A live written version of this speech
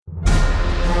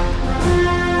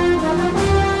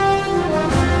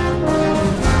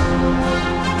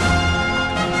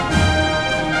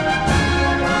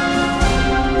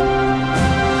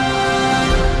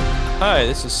Hi,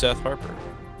 this is Seth Harper,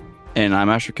 And I'm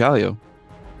Asher Callio.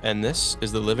 and this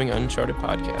is the Living Uncharted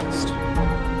podcast.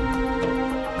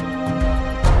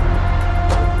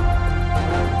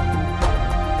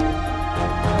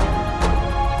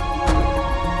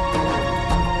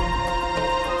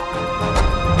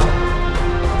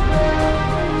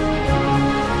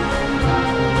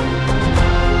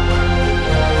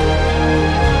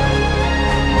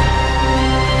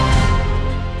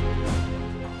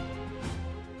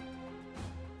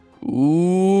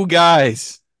 Ooh,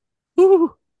 guys.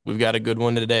 Ooh. We've got a good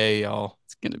one today, y'all.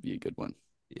 It's gonna be a good one.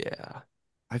 Yeah.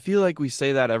 I feel like we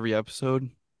say that every episode,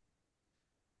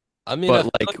 I mean, I but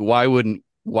feel like like, why wouldn't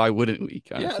we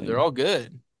kind of yeah, they're thing? all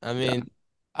good. I Yeah. mean,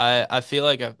 I feel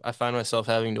like I find myself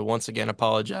having to once again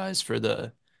apologize for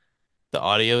the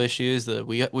audio issues that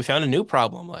we found a new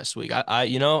problem last week.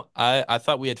 I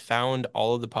thought we had found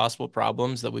all of the possible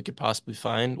problems that we could possibly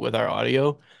find with our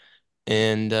audio,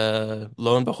 and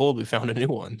lo and behold, we found a new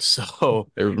one. So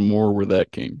There's more where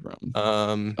that came from.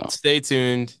 Oh. Stay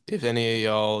tuned if any of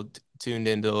y'all tuned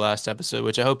into the last episode,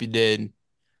 which I hope you did.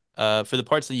 For the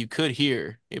parts that you could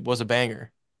hear, it was a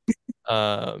banger.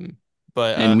 Um,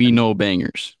 but And we know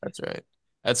bangers. That's right.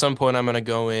 At some point, I'm gonna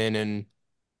go in and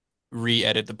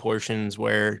re-edit the portions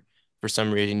where, for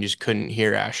some reason, you just couldn't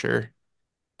hear Asher,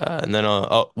 and then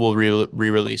we'll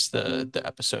re-release the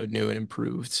episode new and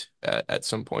improved at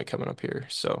some point coming up here.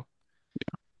 So,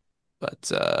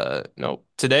 but no,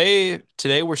 today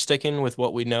we're sticking with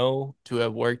what we know to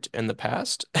have worked in the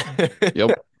past.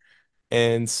 Yep.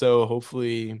 And so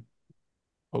hopefully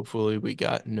we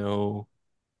got no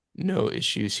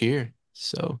issues here.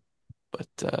 So,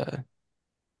 but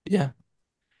yeah,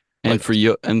 And like for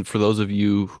you and for those of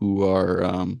you who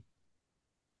are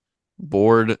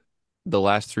bored the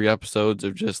last three episodes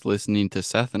of just listening to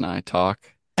Seth and I talk,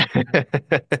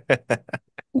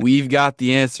 we've got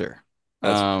the answer.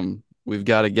 that's We've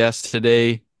got a guest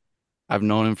today. I've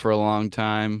known him for a long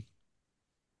time.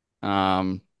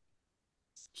 Um,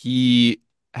 he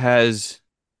has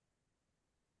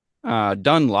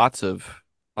done lots of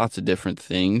different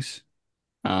things.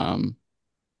 Um,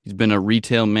 he's been a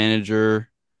retail manager.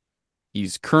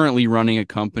 He's currently running a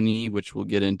company, which we'll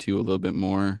get into a little bit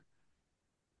more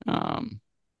um,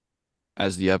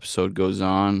 as the episode goes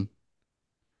on.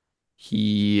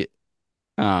 He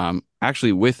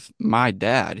actually with my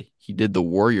dad, he did the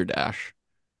Warrior Dash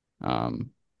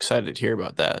excited to hear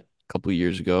about that. a couple of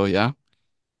years ago, yeah.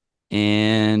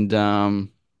 And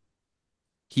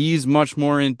he's much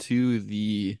more into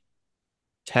the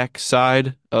tech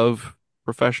side of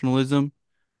professionalism.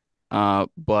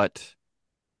 But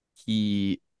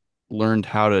he learned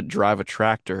how to drive a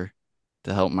tractor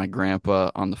to help my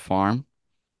grandpa on the farm.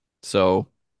 So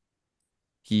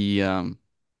he knows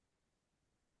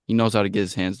how to get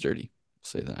his hands dirty. I'll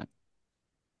say that.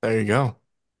 There you go.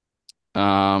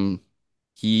 Um,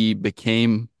 he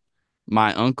became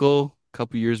my uncle a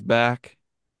couple years back.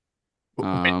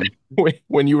 Um,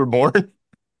 When you were born?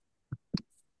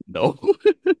 no,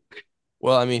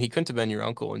 Well, I mean, he couldn't have been your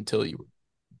uncle until you were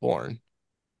born.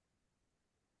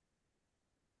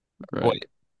 right. Wait,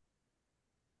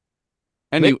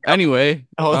 maybe Anyway,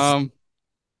 I was.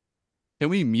 can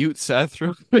we mute Seth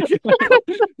real quick?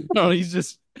 No, he's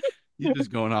just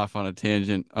going off on a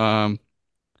tangent.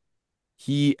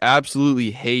 He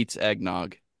absolutely hates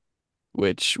eggnog,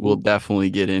 which we'll Ooh, definitely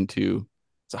get into.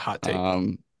 it's a hot take.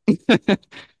 Um,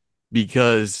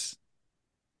 because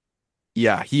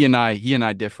yeah, he and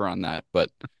I differ on that, but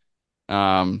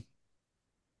um,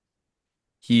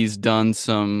 he's done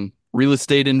some real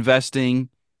estate investing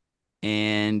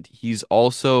and he's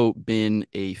also been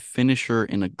a finisher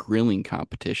in a grilling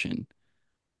competition.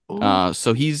 Ooh,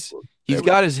 So he's there we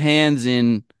got his hands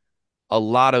in a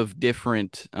lot of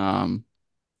different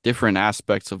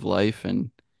aspects of life and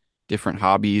different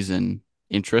hobbies and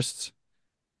interests.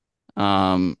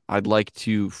 I'd like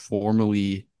to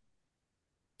formally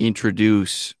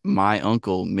introduce my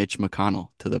uncle, Mitch McConnell,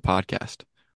 to the podcast.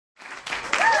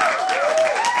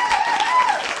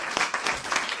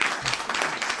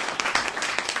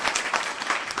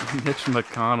 Mitch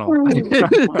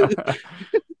McConnell.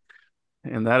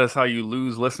 And that is how you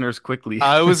lose listeners quickly.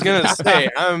 I was gonna say,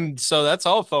 so that's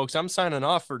all, folks. I'm signing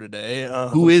off for today.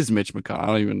 Who is Mitch McConnell? I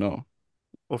don't even know.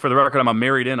 Well, for the record, I'm a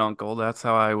married-in uncle. That's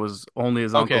how I was only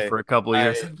his uncle Okay. for a couple of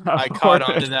years. I caught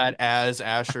on to that as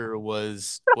Asher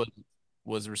was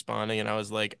responding, and I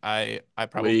was like, I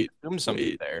probably Wait, assumed something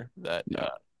wait. there that Yeah,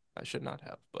 I should not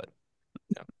have, but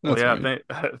yeah. Well, that's yeah,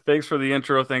 fine. thanks for the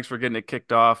intro. Thanks for getting it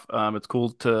kicked off. It's cool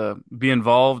to be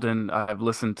involved, and I've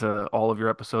listened to all of your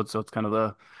episodes, so it's kind of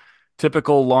the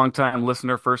typical long-time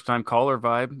listener, first-time caller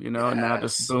vibe, and now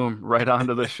just Yes. boom, right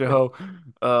onto the show.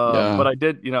 But Yeah. I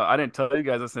did, I didn't tell you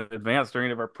guys this in advance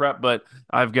during our prep, but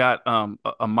I've got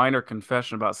a minor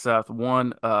confession about Seth.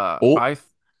 One, Oh,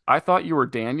 I thought you were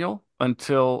Daniel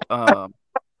until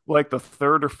like the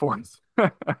third or fourth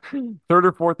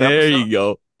there episode. you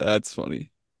go. That's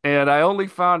funny. And I only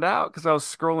found out because I was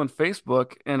scrolling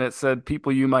Facebook and it said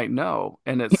people you might know.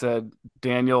 And it said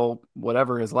Daniel,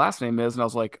 whatever his last name is. And I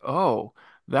was like, oh,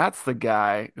 that's the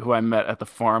guy who I met at the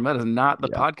farm. That is not the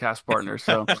Yeah. podcast partner.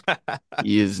 So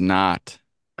He is not.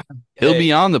 He'll Hey,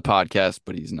 be on the podcast,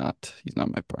 but he's not. He's not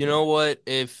my you know partner. what?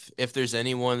 If there's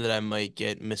anyone that I might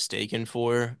get mistaken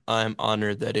for, I'm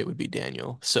honored that it would be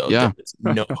Daniel. So Yeah. there's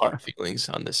no hard feelings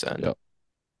on this end. Yep.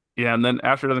 yeah, and then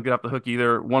Asher doesn't get off the hook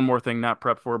either. One more thing, not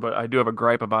prepped for, but I do have a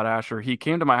gripe about Asher. He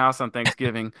came to my house on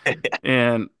Thanksgiving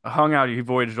and hung out. He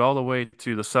voyaged all the way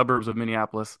to the suburbs of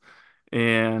Minneapolis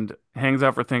and hangs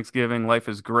out for Thanksgiving. Life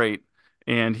is great.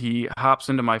 And he hops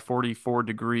into my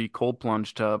 44-degree cold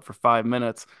plunge tub for 5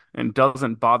 minutes and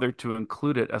doesn't bother to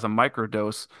include it as a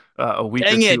microdose a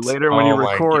week or Dang two it. later when he Oh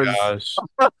my records. gosh.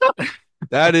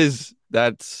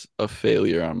 That's a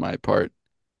failure on my part.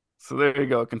 So there you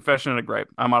go. Confession and a gripe.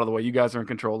 I'm out of the way. You guys are in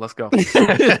control. Let's go.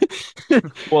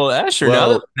 Well, Asher,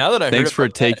 Well, now that I heard thanks for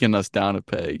about that, taking us down a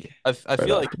peg I right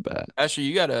feel off like the bat.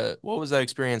 Asher, what was that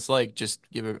experience like? Just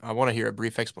I want to hear a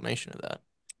brief explanation of that.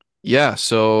 Yeah,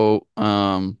 so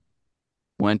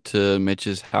went to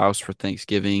Mitch's house for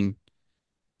Thanksgiving.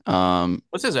 Um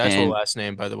What's his actual and last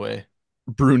name, by the way?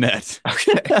 brunette.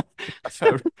 Okay. I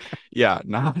found- Yeah,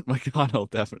 not McConnell,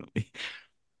 definitely.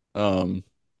 Um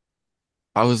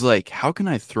I was like, how can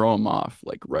I throw him off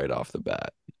like right off the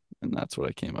bat? And that's what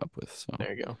I came up with. So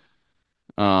There you go.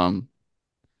 um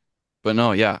but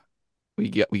no, yeah, we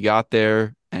got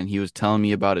there and he was telling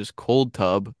me about his cold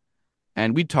tub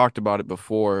and we talked about it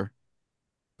before,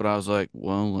 but I was like,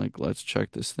 well, like let's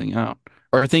check this thing out.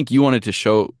 Or I think you wanted to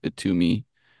show it to me.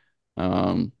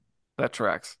 Um That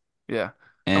tracks. Yeah.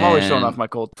 I'm always showing off and my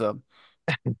cold tub.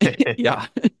 yeah.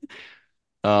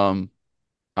 Um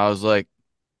I was like,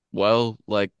 well,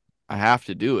 like I have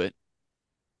to do it.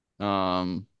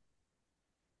 Um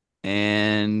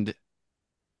and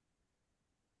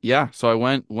yeah, so I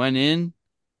went in.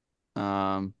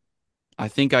 Um I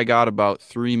think I got about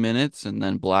 3 minutes and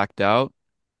then blacked out.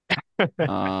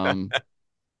 Um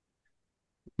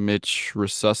Mitch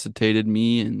resuscitated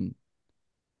me and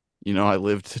I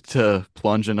lived to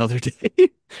plunge another day.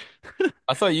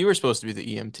 I thought you were supposed to be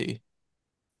the EMT.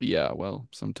 Yeah, well,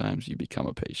 sometimes you become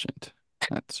a patient.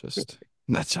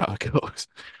 That's how it goes.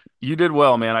 You did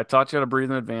well, man. I taught you how to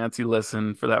breathe in advance. You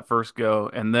listened for that first go.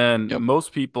 And then Yep.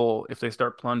 most people, if they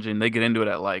start plunging, they get into it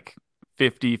at like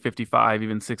 50, 55,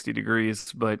 even 60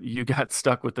 degrees. But you got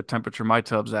stuck with the temperature my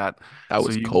tub's at. That So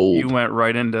was you cold. went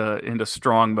right into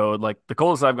strong mode. Like the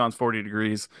coldest I've gone is 40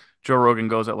 degrees. Joe Rogan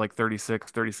goes at like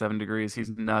 36, 37 degrees. He's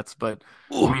nuts. But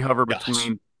Ooh, we hover Gosh.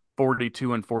 between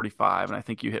 42 and 45. And I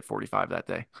think you hit 45 that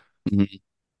day. mhm.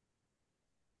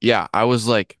 Yeah, I was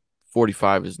like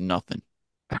 45 is nothing.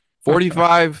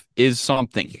 45 is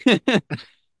something.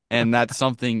 And that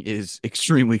something is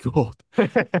extremely cold.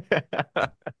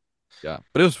 Yeah,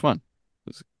 but it was fun. It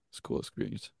was a cool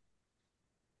experience.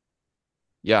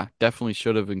 Yeah, definitely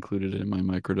should have included it in my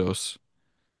microdose.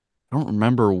 I don't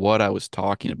remember what I was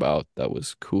talking about that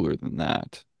was cooler than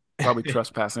that. Probably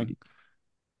trespassing.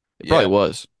 It probably Yeah.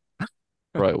 was.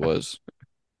 Probably was.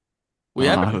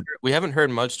 Uh, We haven't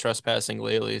heard much trespassing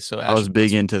lately, so I was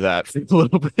big into that for a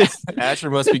little bit. Asher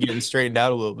must be getting straightened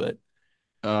out a little bit.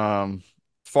 Um,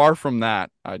 Far from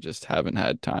that, I just haven't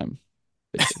had time,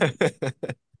 basically. There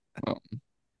Well,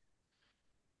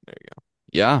 you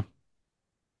yeah,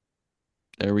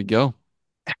 there we go.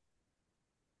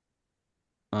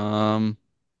 Um,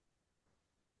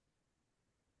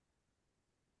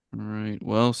 all right.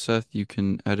 Well, Seth, you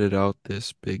can edit out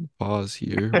this big pause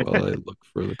here go. while I look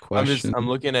for the I'm question.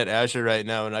 looking at Asher right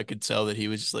now, and I could tell that he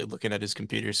was just like looking at his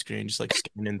computer screen, just like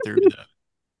scanning through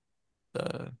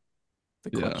the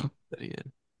the Yeah, questions that he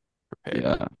had prepared.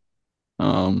 yeah.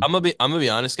 Um, I'm gonna be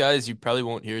honest, guys. You probably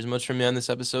won't hear as much from me on this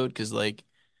episode because like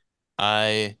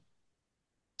I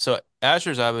so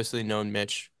Asher's obviously known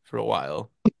Mitch for a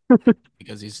while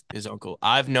because he's his uncle.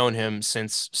 I've known him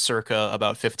since circa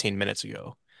about 15 minutes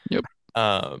ago. yep.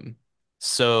 Um,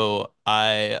 so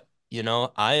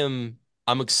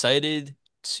I'm excited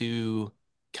to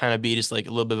kind of be just like a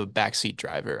little bit of a backseat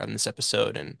driver on this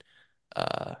episode and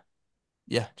uh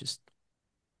yeah, just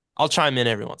I'll chime in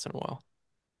every once in a while.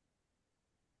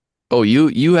 Oh,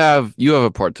 you have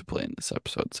a part to play in this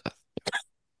episode, Seth.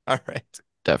 All right.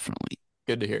 Definitely.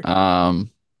 Good to hear.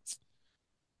 Um,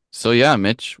 So yeah,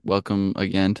 Mitch, welcome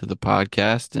again to the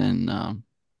podcast, and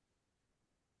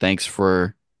thanks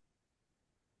for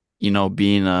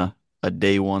being a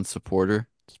day one supporter.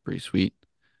 It's pretty sweet.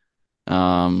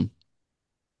 Um,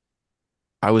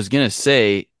 I was gonna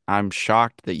say I'm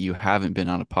shocked that you haven't been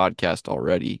on a podcast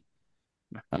already.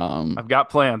 Um, I've got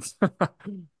plans.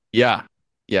 yeah,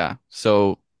 yeah.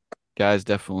 So guys,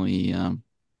 definitely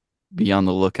be on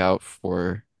the lookout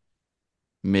for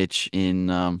Mitch in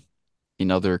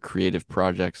other creative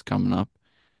projects coming up.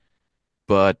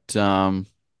 But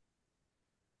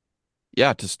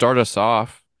yeah, to start us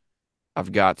off,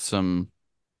 I've got some.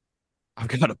 I've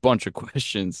got a bunch of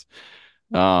questions.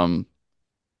 Um,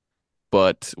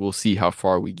 but we'll see how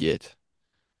far we get.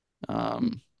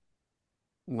 Um,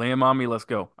 Lay 'em on me. Let's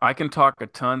go. I can talk a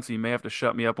ton, so you may have to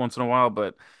shut me up once in a while,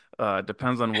 but it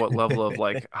depends on what level of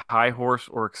like high horse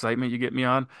or excitement you get me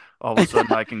on. All of a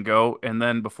sudden, I can go, and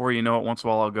then before you know it, once in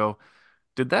a while, I'll go,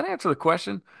 "Did that answer the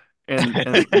question?" And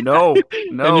no, and,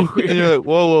 no, and you're like,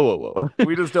 whoa, whoa, whoa,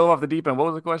 we whoa. just dove off the deep end. What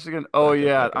was the question again? Oh Back up,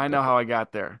 yeah, back up, I know back how up. I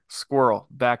got there. Squirrel.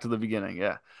 Back to the beginning.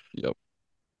 Yeah, Yep.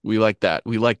 We like that.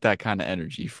 We like that kind of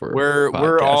energy for We're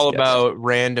podcast all guests. about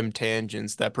random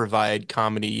tangents that provide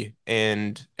comedy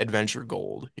and adventure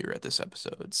gold here at this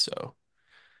episode. So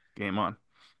game on.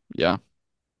 Yeah.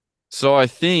 So I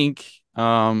think,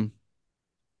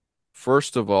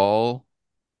 first of all,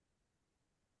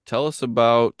 tell us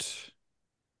about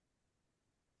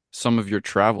some of your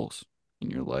travels in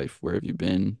your life. Where have you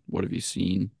been? What have you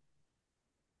seen?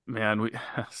 Man, we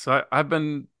I've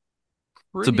been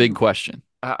It's a pretty big question.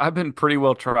 I've been pretty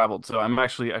well traveled. So I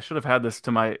should have had this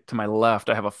to my left.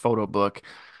 I have a photo book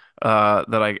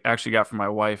that I actually got from my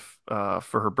wife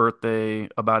for her birthday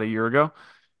about a year ago.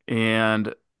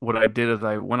 And what I did is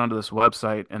I went onto this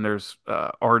website and there's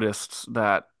artists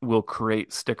that will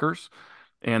create stickers.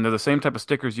 And they're the same type of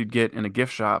stickers you'd get in a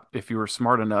gift shop if you were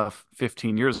smart enough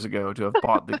 15 years ago to have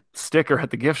bought the sticker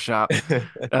at the gift shop.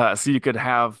 So you could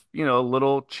have, a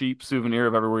little cheap souvenir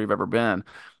of everywhere you've ever been.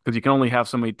 Because you can only have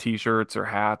so many t-shirts or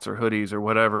hats or hoodies or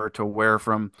whatever to wear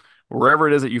from wherever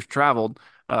it is that you've traveled.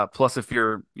 Plus, if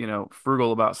you're,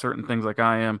 frugal about certain things like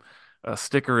I am, a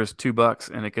sticker is $2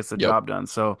 and it gets the Yep. job done.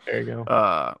 So, there you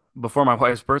go. before my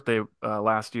wife's birthday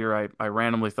last year, I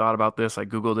randomly thought about this. I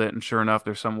Googled it, and sure enough,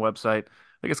 there's some website.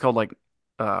 I think it's called like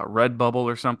Redbubble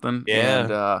or something. And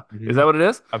Yeah. is hmm that what it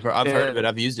is? I've heard of it. And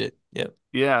I've used it. Yep.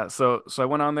 yeah, so I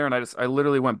went on there and I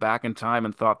literally went back in time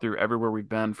and thought through everywhere we've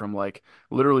been from like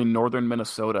literally northern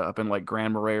Minnesota up in like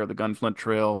Grand Marais or the Gunflint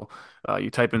Trail. You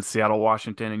type in Seattle,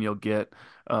 Washington, and you'll get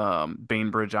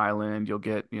Bainbridge Island. You'll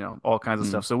get all kinds of Mm.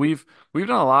 stuff. So we've done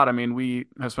a lot. I mean, we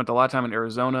have spent a lot of time in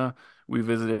Arizona. We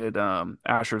visited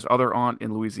Asher's other aunt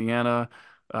in Louisiana.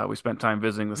 We spent time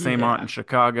visiting the same aunt in Yeah.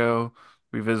 Chicago.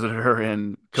 We visited her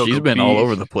in She's Cocoa been all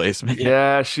over Beach. the place, man.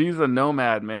 Yeah, she's a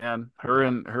nomad, man.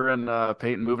 Yeah. Her and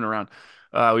Peyton moving around.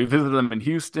 We visited them in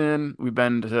Houston. We've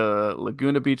been to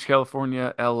Laguna Beach,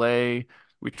 California, LA.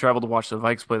 We traveled to watch the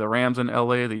Vikes play the Rams in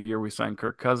LA the year we signed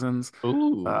Kirk Cousins.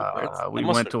 Ooh, that's We that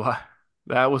must went have. to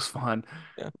that was fun.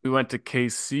 Yeah. We went to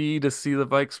KC to see the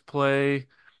Vikes play.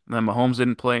 And then Mahomes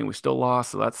didn't play and we still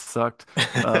lost, so that sucked.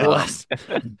 Um, What?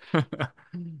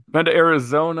 been to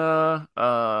Arizona.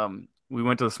 We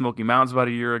went to the Smoky Mountains about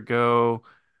a year ago.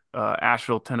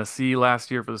 Asheville, Tennessee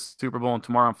last year for the Super Bowl, and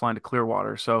tomorrow I'm flying to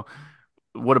Clearwater. So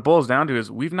what it boils down to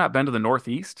is we've not been to the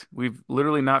Northeast. We've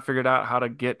literally not figured out how to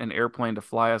get an airplane to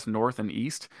fly us north and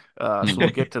east. So Hmm. we'll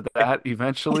get to that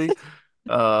eventually.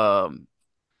 Um,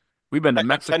 we've been to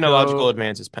Technological Mexico.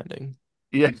 advances pending.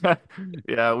 Yeah,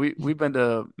 yeah. We've been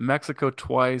to Mexico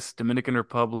twice, Dominican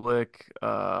Republic.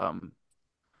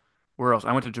 Where else?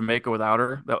 I went to Jamaica without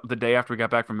her. The day after we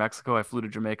got back from Mexico, I flew to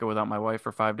Jamaica without my wife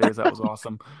for 5 days. That was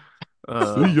awesome.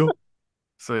 See Uh, ya.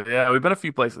 so yeah, we've been a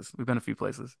few places. We've been a few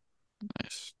places.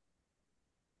 Nice.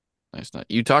 Nice. Nice.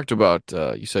 You talked about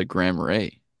you said Grand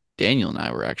Marais. Daniel and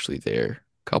I were actually there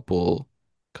a couple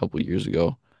years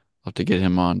ago. I'll have to get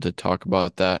him on to talk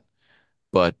about that.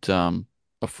 But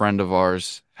a friend of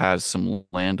ours has some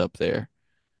land up there.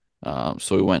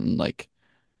 So we went and like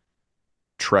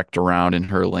trekked around in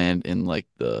her land in like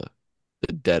the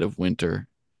dead of winter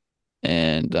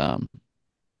and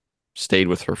stayed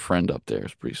with her friend up there.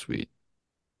 It's pretty sweet.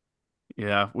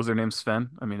 Yeah, was her name Sven?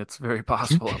 I mean, it's very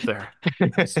possible up there.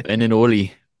 Sven and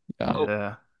Oli. Yeah. Oh,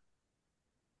 Yeah,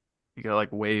 you gotta like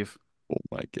wave. Oh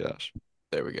my gosh.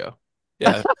 there we go.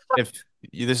 Yeah. If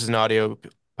this is an audio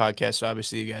podcast, so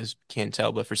obviously you guys can't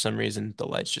tell, but for some reason the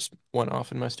lights just went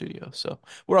off in my studio. So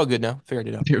we're all good now. Figured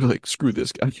it out. You're like, screw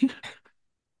this guy.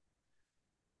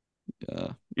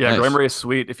 Yeah. Yeah, Grand Nice. Marais is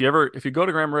sweet. If you go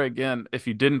to Grand Marais again, if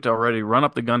you didn't already, run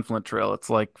up the Gunflint Trail. It's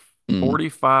like Mm.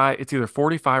 45, it's either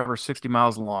 45 or 60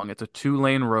 miles long. It's a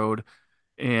two-lane road.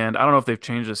 And I don't know if they've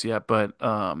changed this yet, but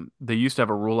they used to have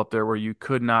a rule up there where you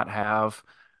could not have,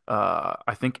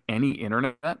 I think, any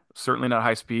internet, certainly not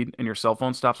high speed, and your cell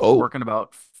phone stops Oh, working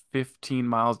about 15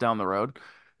 miles down the road.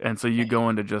 And so you go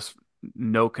into just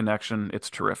no connection. It's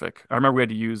terrific. I remember we had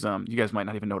to use, you guys might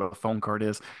not even know what a phone card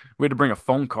is. We had to bring a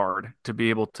phone card to be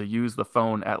able to use the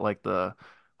phone at like the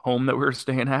home that we were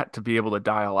staying at to be able to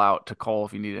dial out to call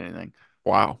if you need anything.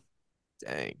 wow.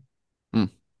 Dang, Hmm.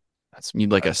 that's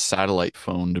Need like a satellite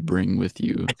phone to bring with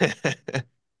you.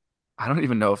 I don't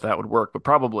even know if that would work, but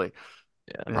probably.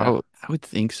 yeah. Yeah. I would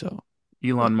think so.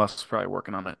 Elon Musk's probably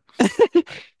working on it.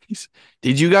 He's-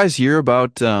 Did you guys hear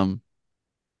about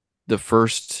the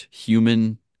first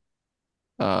human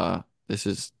this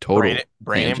is total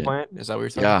Brain tangent. implant? Is that what you're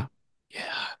talking Yeah. about?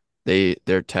 Yeah.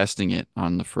 They're testing it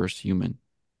on the first human.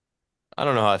 I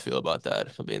don't know how I feel about that,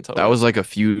 if I'm being That totally. was like a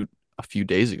few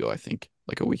days ago, I think,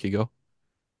 like a week ago.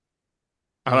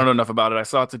 I don't know enough about it. I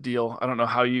saw it's a deal. I don't know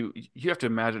how you have to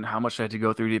imagine how much I had to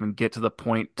go through to even get to the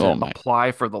point Oh to my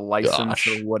apply for the license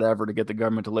or gosh. whatever to get the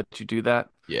government to let you do that.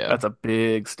 Yeah. That's a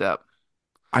big step.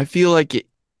 I feel like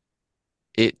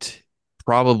it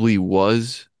probably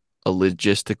was a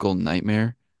logistical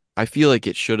nightmare. I feel like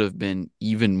it should have been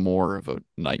even more of a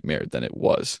nightmare than it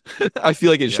was. I feel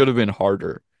like it should Yeah. have been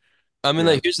harder. I mean,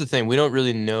 Yeah. like, here's the thing. We don't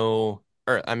really know,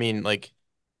 or I mean, like,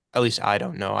 at least I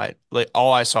don't know. I like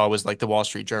all I saw was like the Wall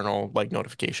Street Journal like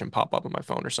notification pop up on my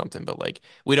phone or something, but like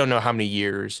we don't know how many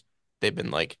years they've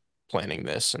been like planning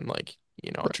this and like,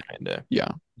 Right. trying to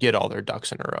Yeah. get all their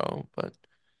ducks in a row. But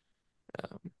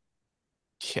um,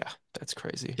 yeah, that's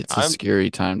crazy. It's a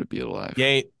scary time to be alive.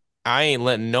 Yeah, I ain't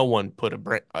letting no one put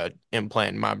a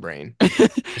implant in my brain.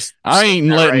 Just I saying ain't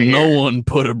that right letting no here. one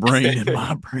put a brain in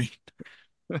my brain.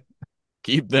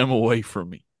 Keep them away from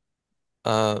me.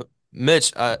 Uh,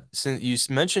 Mitch, since you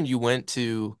mentioned you went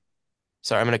to,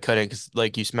 sorry, I'm gonna cut in because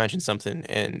like you mentioned something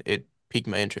and it piqued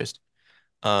my interest.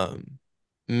 Um,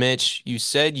 Mitch, you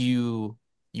said you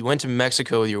went to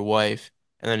Mexico with your wife,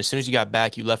 and then as soon as you got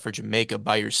back, you left for Jamaica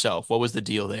by yourself. What was the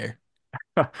deal there?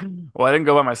 Well, I didn't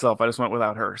go by myself. I just went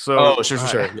without her. Oh, sure, sure,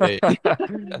 sure. Yeah,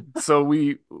 yeah. So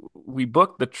we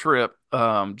booked the trip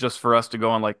just for us to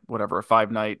go on like whatever a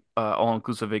 5 night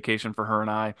all-inclusive vacation for her and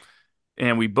I.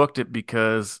 And we booked it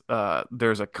because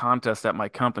there's a contest at my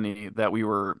company that we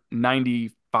were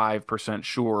 95%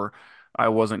 sure I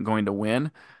wasn't going to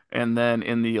win. And then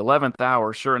in the 11th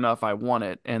hour, sure enough, I won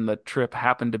it. And the trip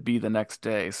happened to be the next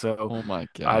day. So Oh my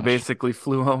I gosh. basically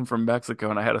flew home from Mexico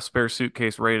and I had a spare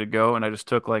suitcase ready to go. And I just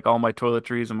took like all my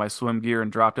toiletries and my swim gear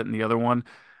and dropped it in the other one.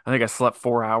 I think I slept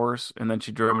 4 hours and then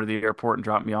she drove me to the airport and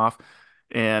dropped me off.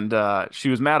 And she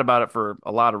was mad about it for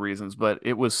a lot of reasons, but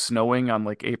it was snowing on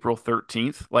like April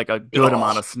 13th, like a good Oh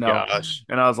amount of snow. gosh.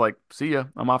 And I was like, see ya,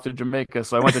 I'm off to Jamaica.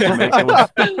 So I went to Jamaica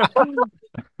with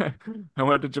I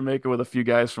went to Jamaica with a few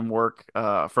guys from work,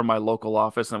 from my local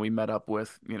office, and we met up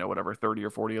with, whatever, 30 or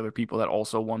 40 other people that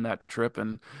also won that trip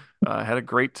and had a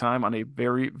great time on a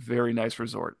very, very nice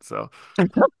resort. So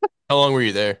How long were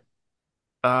you there?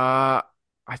 Uh,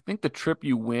 I think the trip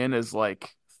you win is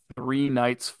like 3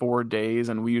 nights, 4 days,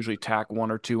 and we usually tack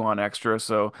one or two on extra.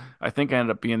 So I think I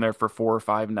ended up being there for 4 or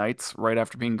 5 nights right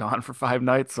after being gone for 5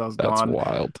 nights. So I was That's gone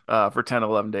wild. for 10,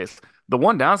 11 days. The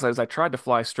one downside is I tried to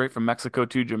fly straight from Mexico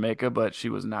to Jamaica, but she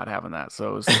was not having that.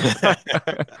 So it was,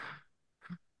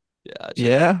 Gotcha.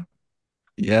 Yeah.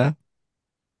 Yeah.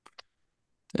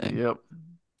 Dang. yep.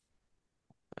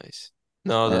 Nice.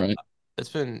 No, All right. that's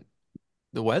been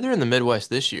the weather in the Midwest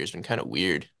this year has been kind of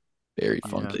weird. Very Yeah.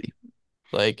 funky.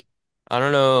 Like, I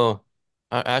don't know,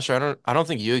 Asher, I don't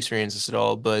think you experienced this at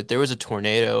all, but there was a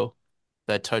tornado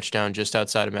that touched down just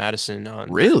outside of Madison on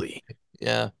Thursday. Really?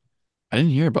 Yeah. I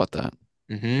didn't hear about that.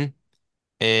 hmm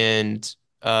And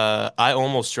I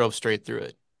almost drove straight through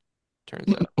it,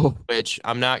 turns out. Oh, Which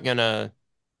I'm not gonna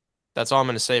that's all I'm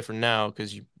gonna say for now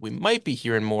because we might be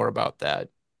hearing more about that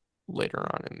later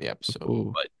on in the episode.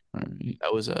 oh. But All right.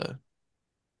 that was a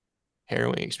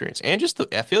harrowing experience. And just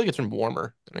I feel like it's been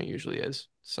warmer than it usually is.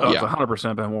 Oh, it's So Yeah.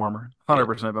 100% been warmer. yeah.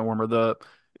 100% been warmer.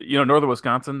 Northern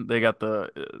Wisconsin, they got the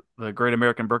Great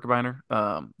American Birkebeiner,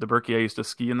 the Birkie I used to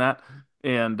ski in that,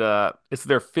 and it's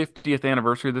their 50th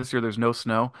anniversary this year. There's no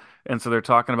snow, and so they're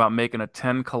talking about making a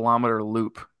 10-kilometer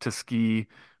loop to ski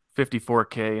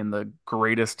 54K in the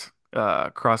greatest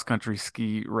cross country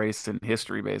ski race in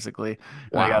history, basically.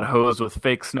 And they got Wow. hosed with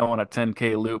fake snow on a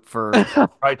 10K loop for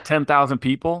probably 10,000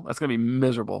 people. That's gonna be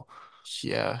miserable,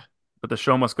 Yeah, but the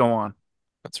show must go on.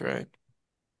 that's right.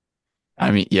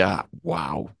 I mean, yeah,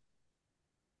 wow.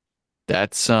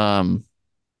 That's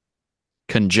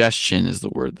congestion is the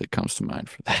word that comes to mind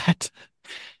for that.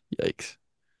 Yikes.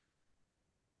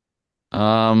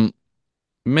 Um,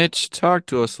 Mitch, talk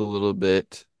to us a little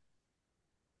bit.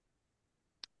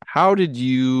 How did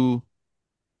you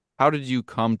how did you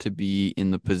come to be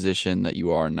in the position that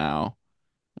you are now,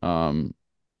 um,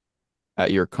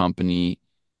 at your company?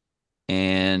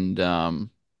 And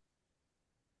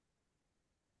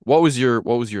what was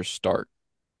your start?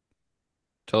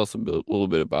 Tell us a little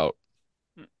bit about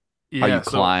how you Yeah,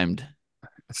 so climbed.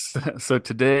 so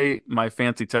today my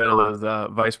fancy title is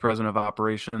Vice President of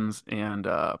Operations and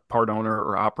part owner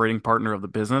or operating partner of the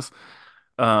business.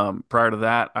 Prior to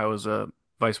that, I was a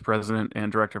vice president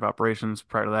and director of operations.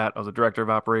 Prior to that, I was a director of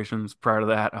operations. Prior to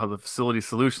that, I was a facility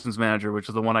solutions manager, which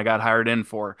is the one I got hired in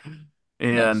for.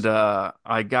 And Nice.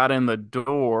 I got in the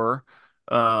door.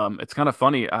 It's kind of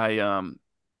funny.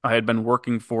 I had been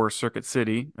working for Circuit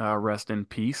City, rest in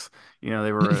peace. You know,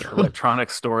 they were an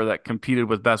electronics store that competed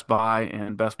with Best Buy,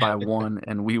 and Best Buy won,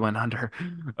 and we went under.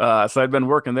 So I'd been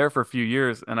working there for a few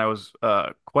years, and I was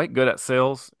quite good at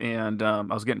sales, and I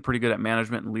was getting pretty good at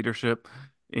management and leadership,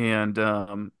 and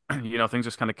you know, things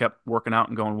just kind of kept working out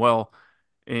and going well.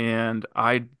 And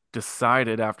I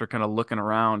decided after kind of looking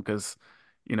around, because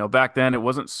you know, back then it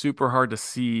wasn't super hard to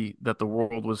see that the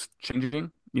world was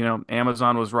changing. You know,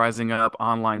 Amazon was rising up,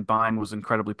 online buying was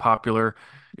incredibly popular.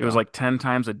 It was Yeah. like 10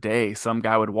 times a day, some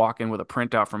guy would walk in with a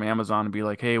printout from Amazon and be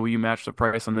like, "Hey, will you match the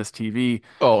price on this TV?"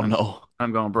 Oh And no.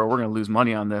 I'm going, "Bro, we're gonna lose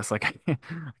money on this. Like, I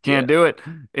Yeah. can't do it."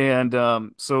 And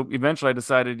so eventually I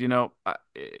decided, you know,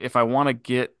 if I want to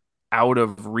get out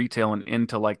of retail and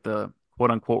into like the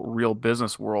quote unquote real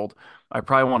business world, I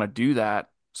probably want to do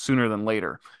that sooner than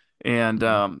later. And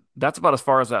Mhm. that's about as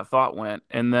far as that thought went.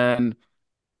 And then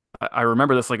I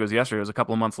remember this like it was yesterday. It was a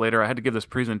couple of months later. I had to give this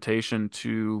presentation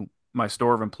to my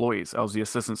store of employees. I was the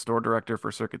assistant store director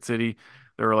for Circuit City.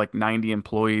 There were like 90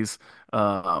 employees,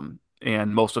 and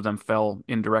most of them fell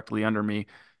indirectly under me.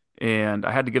 And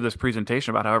I had to give this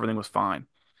presentation about how everything was fine.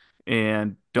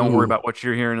 And don't worry Ooh. about what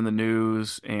you're hearing in the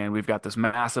news. And we've got this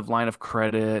massive line of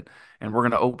credit, and we're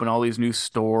going to open all these new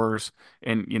stores.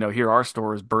 And, you know, here our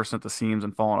store is bursting at the seams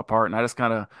and falling apart. And I just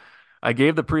kind of I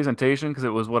gave the presentation because it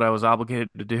was what I was obligated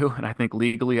to do, and I think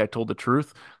legally I told the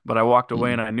truth. But I walked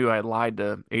away and Mm. I knew I had lied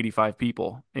to 85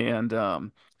 people, and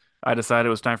I decided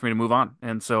it was time for me to move on.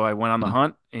 And so I went on the Mm.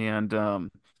 hunt, and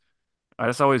I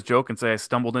just always joke and say I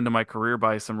stumbled into my career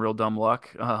by some real dumb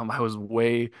luck. I was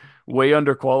way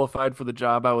underqualified for the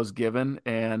job I was given,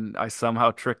 and I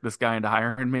somehow tricked this guy into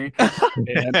hiring me.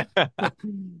 And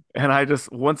and I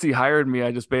just once he hired me,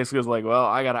 I just basically was like, well,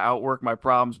 I got to outwork my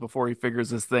problems before he figures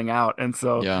this thing out. And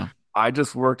so Yeah. I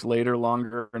just worked later,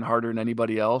 longer, and harder than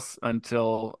anybody else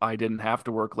until I didn't have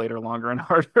to work later, longer, and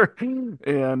harder.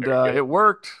 And Very good. it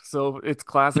worked. So it's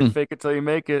classic Hmm. fake it till you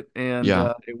make it, and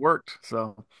Yeah. it worked.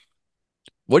 So.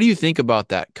 What do you think about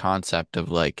that concept of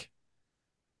like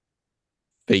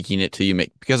faking it till you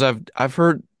make? Because I've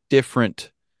heard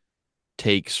different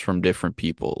takes from different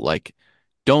people. Like,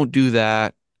 don't do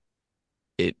that.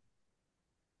 It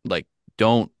like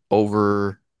don't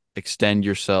overextend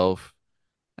yourself.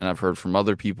 And I've heard from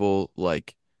other people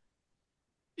like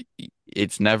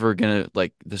it's never gonna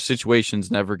like the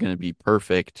situation's never gonna be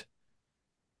perfect.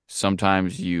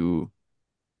 Sometimes you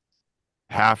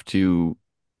have to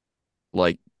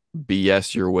like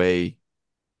BS your way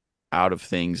out of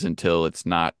things until it's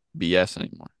not BS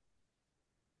anymore.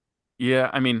 Yeah,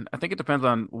 I mean, I think it depends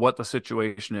on what the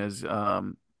situation is.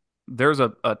 There's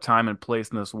a time and place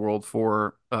in this world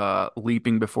for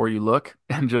leaping before you look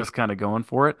and just kind of going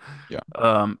for it. Yeah.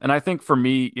 And I think for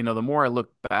me, you know, the more I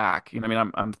look back, you know, I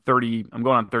mean, I'm 30, I'm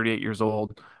going on 38 years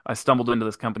old. I stumbled into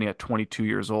this company at 22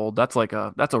 years old. That's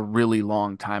a really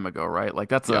long time ago, right? Like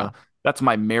Yeah. that's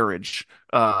my marriage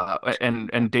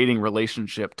and dating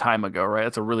relationship time ago, right?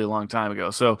 That's a really long time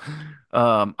ago. So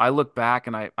I look back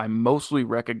and I mostly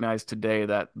recognize today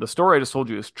that the story I just told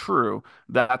you is true.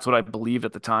 That's what I believed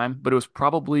at the time, but it was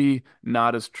probably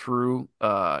not as true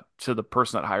to the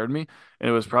person that hired me. And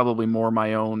it was probably more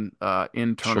my own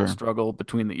internal Sure. struggle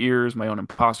between the ears, my own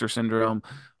imposter syndrome,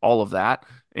 all of that.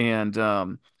 And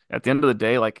at the end of the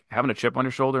day, like having a chip on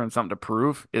your shoulder and something to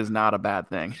prove is not a bad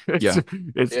thing. Yeah.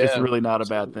 It's Yeah, really not a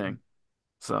bad absolutely. thing.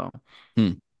 So.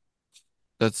 Hmm.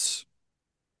 That's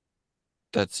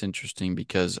that's interesting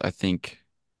because I think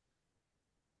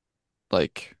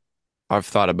like I've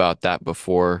thought about that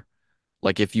before.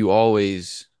 Like if you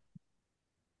always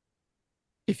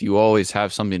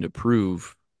have something to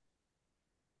prove,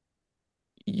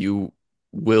 you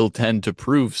will tend to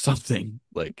prove something.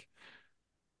 Like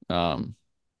um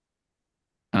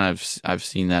And I've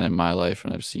seen that in my life,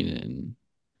 and I've seen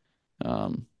it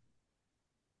um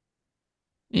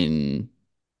in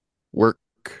work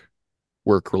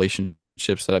work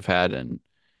relationships that I've had, and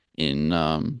in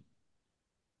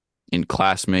in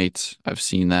classmates. I've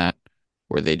seen that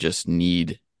where they just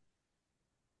need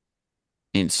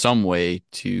in some way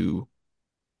to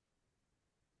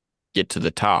get to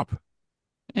the top.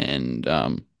 And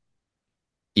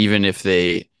even if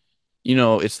they,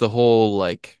 it's the whole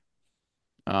like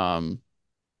um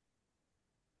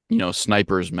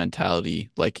snipers mentality,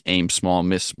 like aim small,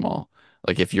 miss small.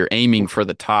 Like if you're aiming for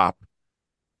the top,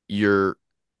 you're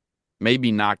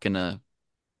maybe not gonna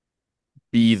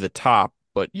be the top,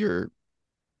 but you're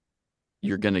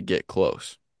gonna get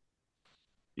close.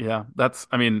 Yeah,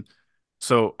 I mean,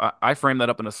 so I frame that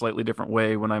up in a slightly different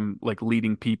way when I'm like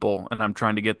leading people and I'm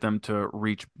trying to get them to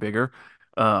reach bigger.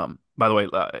 By the way,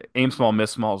 aim small,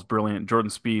 miss small is brilliant.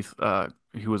 Jordan Spieth,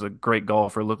 he was a great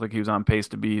golfer, looked like he was on pace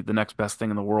to be the next best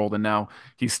thing in the world, and now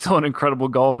he's still an incredible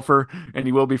golfer, and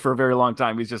he will be for a very long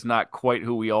time. He's just not quite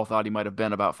who we all thought he might have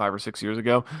been about 5 or 6 years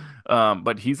ago.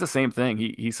 But he's the same thing.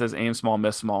 He says aim small,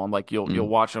 miss small, and like you'll Mm,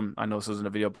 watch him. I know this isn't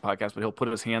a video podcast, but he'll put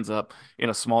his hands up in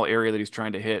a small area that he's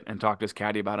trying to hit and talk to his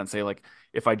caddy about it and say like,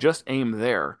 if I just aim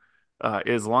there,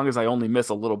 as long as I only miss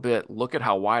a little bit, look at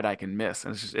how wide I can miss.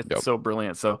 And it's yep. so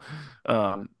brilliant. So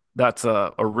that's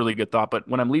a really good thought. But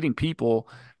when I'm leading people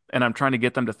and I'm trying to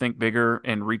get them to think bigger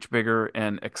and reach bigger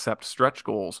and accept stretch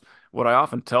goals, what I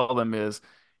often tell them is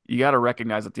you got to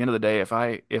recognize at the end of the day, if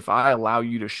I allow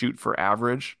you to shoot for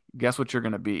average, guess what you're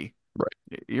going to be?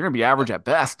 Right. You're going to be average at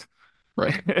best.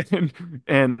 Right.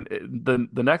 And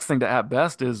the next thing to at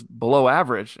best is below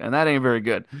average, and that ain't very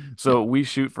good. Yeah. So we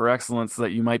shoot for excellence so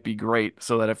that you might be great,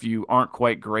 so that if you aren't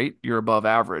quite great, you're above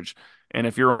average. And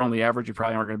if you're only average, you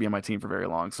probably aren't going to be on my team for very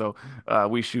long. So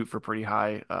we shoot for pretty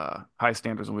high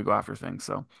standards when we go after things.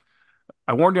 So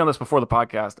I warned you on this before the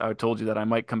podcast. I told you that I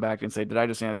might come back and say, "Did I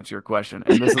just answer your question?"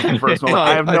 And this is the first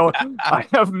moment. I, I I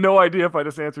have no idea if I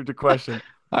just answered your question.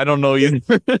 I don't know either.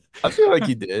 I feel like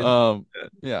you did. Um,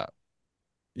 yeah.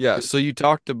 Yeah. So you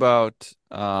talked about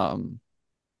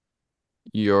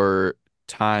your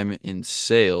time in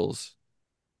sales,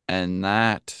 and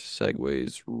that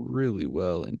segues really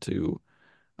well into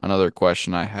another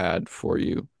question I had for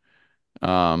you.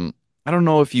 I don't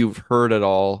know if you've heard at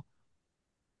all.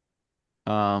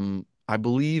 I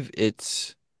believe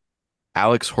it's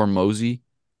Alex Hormozy.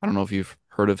 I don't know if you've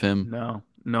heard of him. No,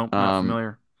 nope, not Um,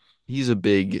 familiar. he's a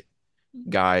big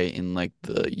guy in like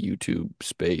the YouTube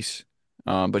space.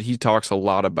 But he talks a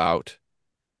lot about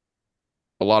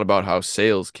how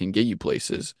sales can get you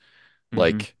places. Hmm.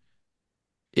 Like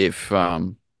if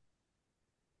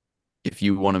if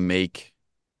you want to make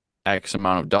X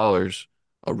amount of dollars,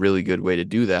 a really good way to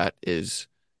do that is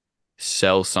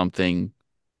sell something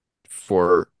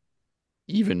for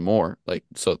even more, like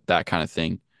so that kind of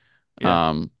thing. Yeah.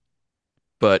 Um,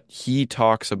 but he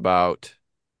talks about,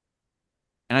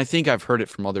 and I think I've heard it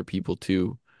from other people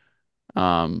too,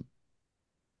 um,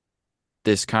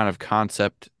 this kind of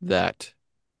concept that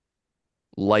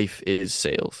life is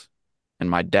sales. And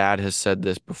my dad has said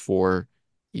this before,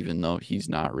 even though he's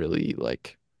not really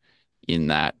like in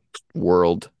that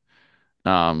world.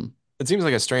 Um, It seems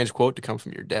like a strange quote to come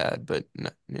from your dad, but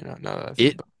now that I think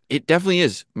it about it definitely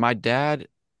is. My dad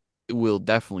will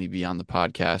definitely be on the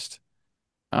podcast.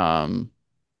 Um,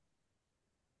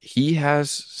 he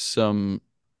has some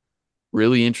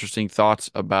really interesting thoughts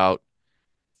about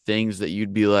things that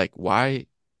you'd be like, why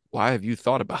have you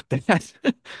thought about that?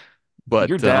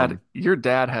 Your But dad, your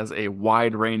dad has a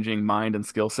wide-ranging mind and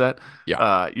skill set.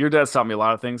 yeah, Your dad's taught me a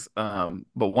lot of things. But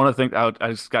one of the things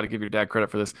I just got to give your dad credit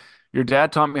for this. Your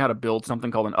dad taught me how to build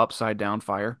something called an upside down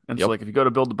fire. And so, yep, like, if you go to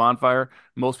build the bonfire,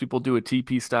 most people do a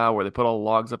TP style where they put all the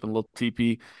logs up in a little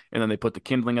TP, and then they put the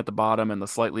kindling at the bottom and the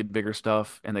slightly bigger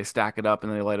stuff, and they stack it up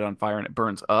and then they light it on fire and it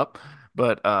burns up.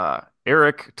 But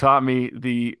Eric taught me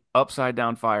the upside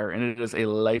down fire, and it is a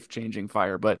life-changing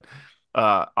fire. But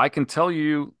I can tell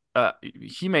you,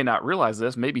 he may not realize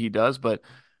this, maybe he does, but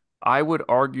I would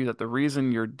argue that the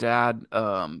reason your dad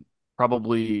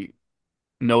probably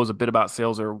knows a bit about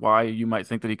sales or why you might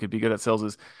think that he could be good at sales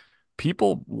is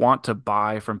people want to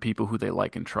buy from people who they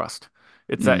like and trust.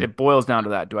 It's that mm, it boils down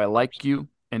to that. Do I like you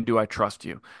and do I trust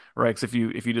you? Right? Because if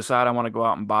you decide I want to go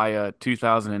out and buy a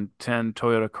 2010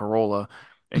 Toyota Corolla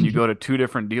and you go to two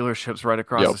different dealerships right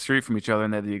across yep, the street from each other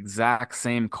and they're the exact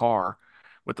same car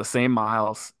with the same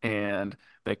miles and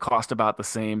they cost about the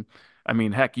same. I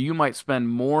mean, heck, you might spend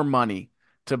more money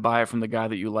to buy it from the guy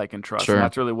that you like and trust. And sure,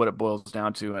 that's really what it boils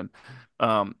down to. And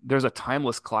There's a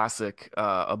timeless classic,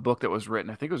 a book that was written,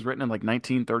 I think it was written in like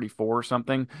 1934 or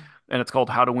something, and it's called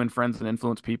How to Win Friends and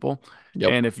Influence People.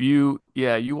 Yep. And if you,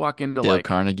 yeah, you walk into Dale like,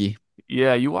 Carnegie.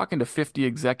 yeah, you walk into 50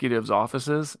 executives'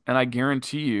 offices, and I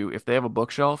guarantee you, if they have a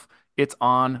bookshelf, it's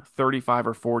on 35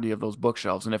 or 40 of those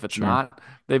bookshelves. And if it's Sure. not,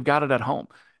 they've got it at home.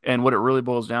 And what it really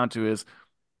boils down to is,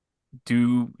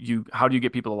 how do you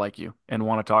get people to like you and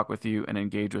want to talk with you and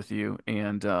engage with you?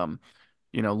 And,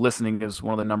 listening is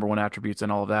one of the number one attributes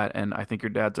in all of that. And I think your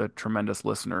dad's a tremendous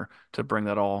listener to bring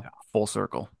that all full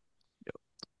circle.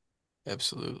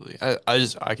 Absolutely.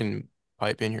 I can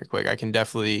pipe in here quick. I can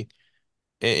definitely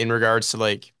in regards to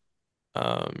like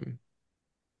um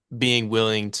being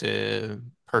willing to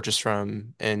purchase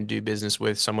from and do business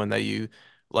with someone that you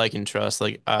like and trust.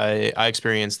 Like I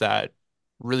experienced that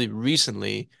really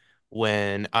recently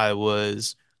when I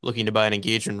was looking to buy an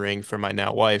engagement ring for my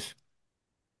now wife.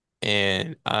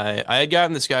 And I had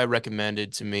gotten this guy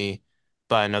recommended to me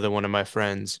by another one of my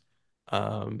friends.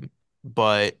 Um,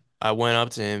 but I went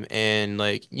up to him and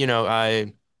like,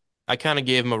 I kind of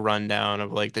gave him a rundown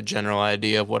of like the general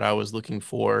idea of what I was looking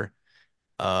for.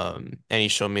 And he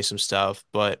showed me some stuff.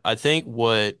 But I think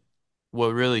what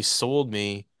really sold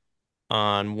me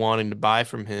on wanting to buy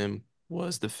from him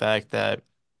was the fact that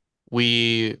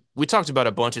we talked about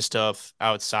a bunch of stuff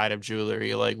outside of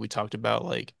jewelry. Like we talked about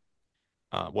like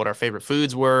what our favorite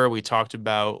foods were. We talked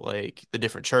about like the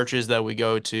different churches that we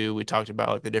go to. We talked about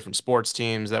like the different sports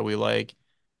teams that we like.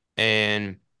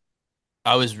 And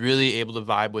I was really able to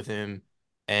vibe with him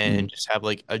Mm. and just have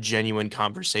like a genuine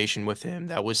conversation with him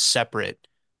that was separate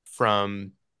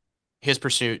from his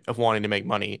pursuit of wanting to make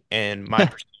money and my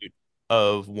pursuit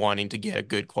of wanting to get a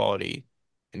good quality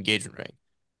engagement ring,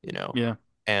 you know. Yeah,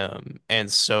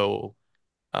 And so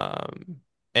um,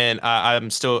 and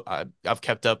I've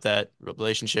kept up that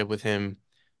relationship with him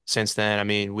since then. I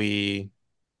mean, we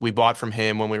bought from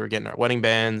him when we were getting our wedding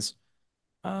bands.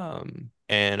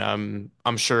 And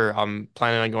I'm sure I'm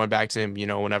planning on going back to him,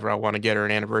 whenever I want to get her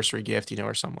an anniversary gift,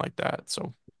 or something like that.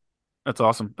 So that's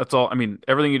awesome. That's all. I mean,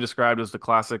 everything you described is the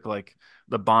classic, like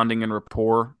the bonding and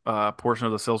rapport portion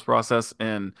of the sales process.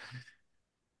 And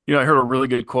I heard a really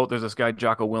good quote. There's this guy,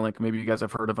 Jocko Willink. Maybe you guys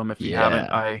have heard of him. If you haven't,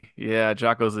 Yeah. yeah,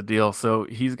 Jocko's the deal. So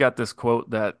he's got this quote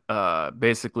that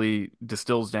basically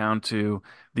distills down to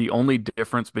the only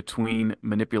difference between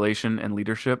manipulation and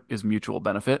leadership is mutual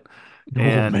benefit.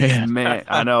 Oh And man, man,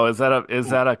 I know, is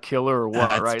that a killer or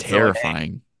what, that's right? So like,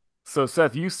 terrifying. so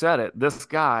Seth, you said it. This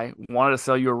guy wanted to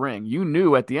sell you a ring. You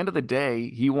knew at the end of the day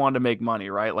he wanted to make money,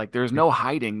 right? Like there's no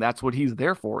hiding. That's what he's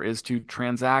there for, is to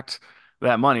transact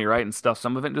that money, right? And stuff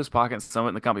some of it into his pocket, and some of it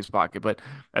in the company's pocket. But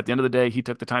at the end of the day, he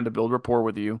took the time to build rapport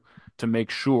with you to make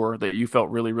sure that you felt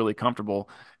really, really comfortable.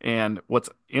 And what's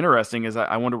interesting is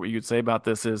I wonder what you'd say about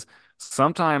this is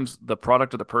sometimes the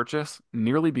product of the purchase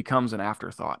nearly becomes an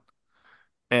afterthought.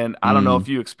 And I don't know Mm, if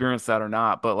you experienced that or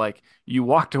not, but like you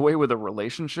walked away with a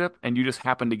relationship and you just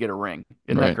happened to get a ring.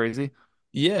 Isn't that right. crazy?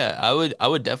 yeah, I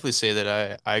would definitely say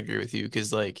that I agree with you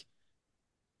because like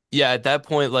yeah, at that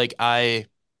point, like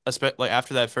like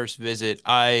after that first visit,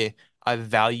 I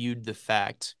valued the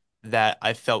fact that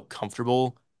I felt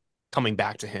comfortable coming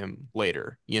back to him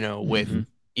later, with Hmm.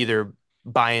 either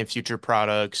buying future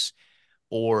products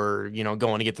or,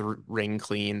 going to get the ring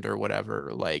cleaned or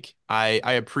whatever. Like I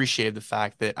appreciated the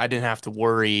fact that I didn't have to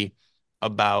worry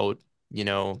about, you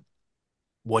know,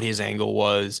 what his angle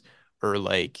was or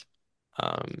like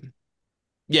um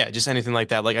yeah, just anything like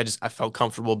that. Like I felt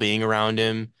comfortable being around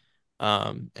him.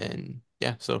 And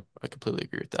yeah, so I completely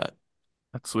agree with that.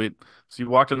 That's sweet. So you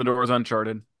walked in the doors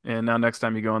uncharted, and now next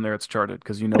time you go in there, it's charted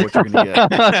because you know what you're going to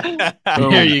get.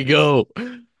 There Boom. you go.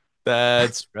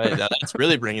 That's right. That's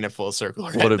really bringing it full circle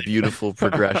What right a beautiful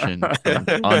progression from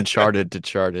there. uncharted to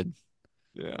charted.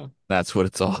 Yeah. That's what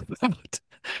it's all about.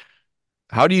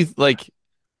 How do you like,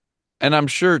 and I'm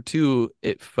sure too,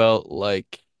 it felt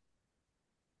like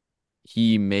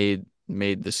he made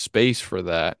the space for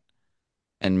that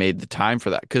and made the time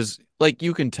for that. Because like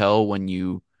you can tell when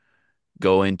you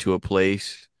go into a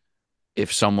place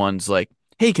if someone's like,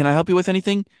 "Hey, can I help you with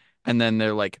anything?" And then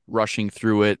they're like rushing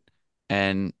through it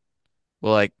and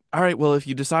we're like, "All right, well, if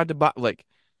you decide to buy like,"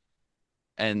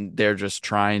 and they're just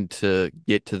trying to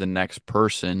get to the next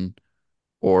person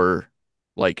or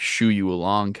like shoo you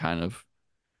along kind of.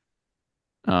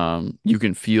 You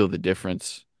can feel the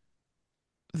difference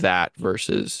that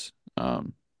versus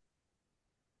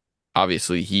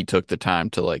obviously he took the time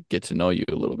to like get to know you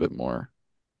a little bit more.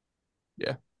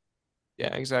 Yeah.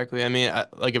 Yeah, exactly. I mean,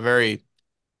 like a very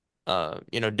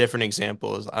different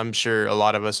example is I'm sure a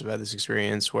lot of us have had this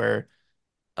experience where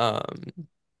um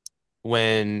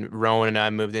when Rowan and I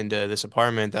moved into this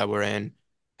apartment that we're in,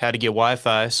 had to get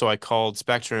Wi-Fi, so I called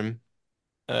Spectrum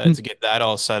to get that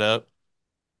all set up.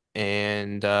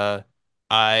 And I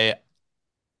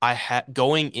I had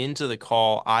going into the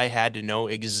call, I had to know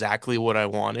exactly what I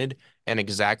wanted and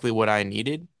exactly what I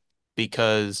needed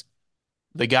because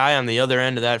the guy on the other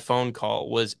end of that phone call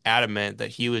was adamant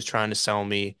that he was trying to sell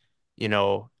me,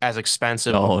 as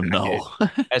expensive of a Oh package no.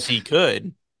 as he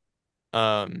could.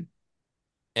 Um,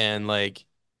 and like,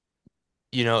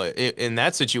 in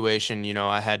that situation,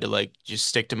 I had to like just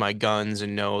stick to my guns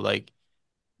and know like,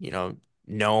 you know,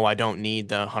 no, I don't need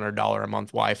the $100 a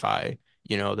month Wi-Fi,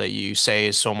 that you say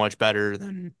is so much better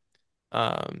than,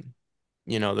 um,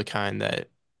 the kind that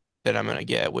I'm gonna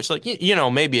get, which like,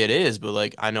 maybe it is, but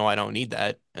like, I know I don't need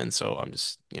that. And so I'm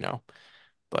just,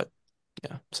 but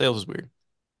yeah, sales is weird.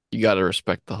 You got to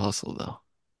respect the hustle though.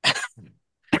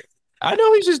 I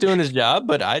know he's just doing his job,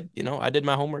 but I did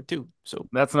my homework too. So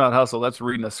That's not hustle. That's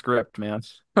reading a script, man.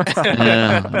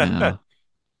 Yeah,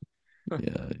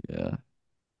 yeah, yeah.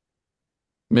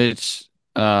 Mitch,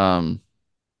 like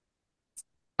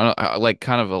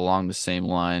kind of along the same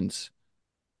lines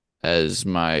as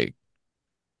my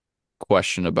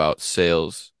question about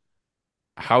sales.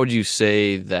 How would you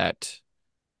say that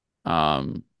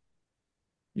um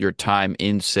your time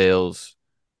in sales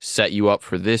set you up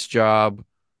for this job,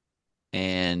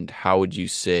 and how would you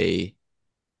say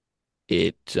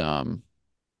it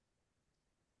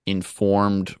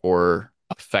informed or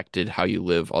affected how you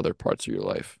live other parts of your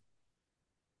life?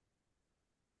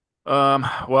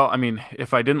 Well, I mean,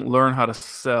 if I didn't learn how to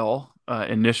sell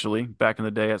initially back in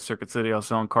the day at Circuit City, I was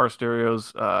selling car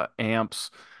stereos,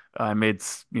 amps. I made,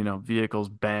 vehicles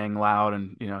bang loud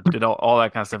and, did all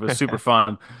that kind of stuff. It was super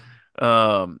fun.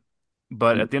 Um,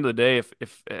 but at the end of the day,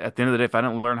 if at the end of the day, if I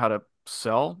didn't learn how to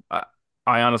sell,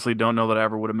 I honestly don't know that I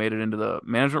ever would have made it into the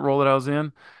management role that I was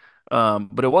in.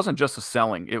 But it wasn't just the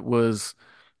selling. I was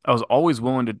always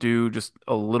willing to do just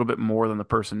a little bit more than the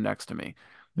person next to me.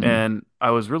 Mm, And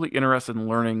I was really interested in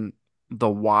learning the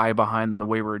why behind the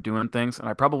way we were doing things. And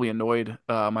I probably annoyed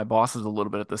my bosses a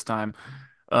little bit at this time.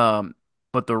 Um,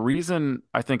 but the reason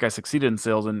I think I succeeded in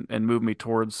sales and moved me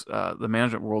towards the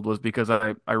management world was because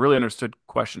I really understood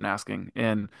question asking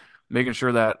and making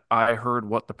sure that I heard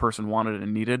what the person wanted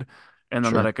and needed, and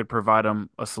then that sure. I could provide them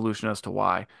a solution as to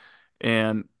why.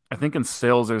 And I think in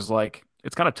sales, there's like,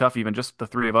 it's kind of tough, even just the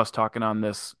three of us talking on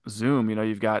this Zoom.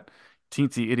 You've got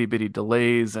teensy itty bitty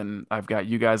delays, and I've got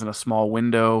you guys in a small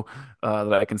window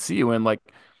that I can see you in. Like,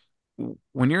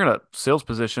 when you're in a sales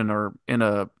position or in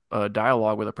a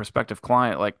dialogue with a prospective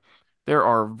client, like, there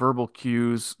are verbal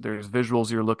cues, there's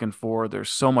visuals you're looking for, there's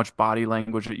so much body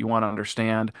language that you want to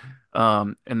understand.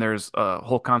 And there's a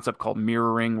whole concept called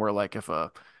mirroring, where like if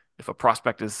a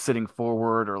prospect is sitting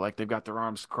forward or like they've got their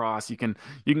arms crossed, you can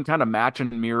kind of match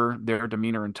and mirror their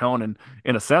demeanor and tone. And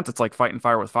in a sense, it's like fighting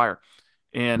fire with fire.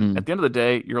 And Mm, at the end of the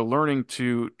day, you're learning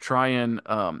to try and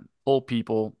pull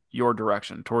people your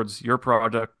direction towards your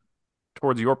product,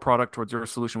 towards your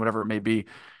solution, whatever it may be.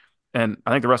 And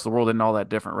I think the rest of the world isn't all that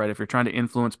different, right? If you're trying to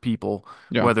influence people,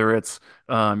 yeah. whether it's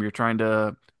you're trying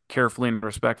to carefully and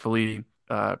respectfully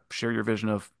share your vision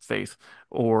of faith,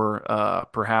 or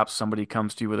perhaps somebody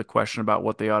comes to you with a question about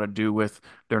what they ought to do with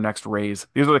their next raise.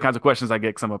 These are the kinds of questions I get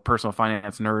because I'm a personal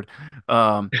finance nerd.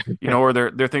 Or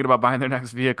they're thinking about buying their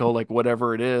next vehicle, like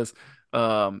whatever it is.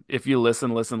 If you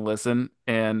listen,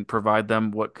 and provide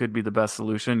them what could be the best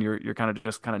solution, you're kind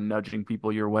of nudging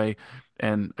people your way.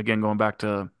 And again, going back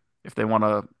to, if they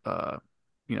want to,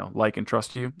 like and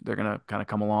trust you, they're going to kind of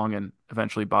come along and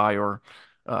eventually buy or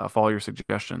follow your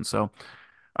suggestions. So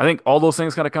I think all those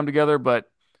things kind of come together, but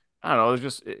I don't know. There's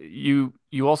just you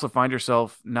also find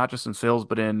yourself not just in sales,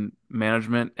 but in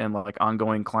management and like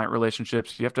ongoing client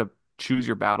relationships. You have to choose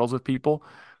your battles with people.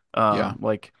 Yeah.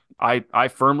 Like, I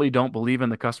firmly don't believe in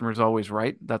the customer is always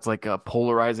right. That's like a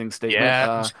polarizing statement.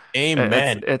 yeah, It's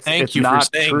amen. it's Thank it's you for not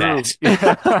saying true.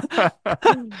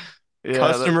 that. Yeah,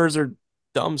 Customers are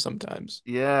dumb sometimes.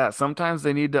 yeah, sometimes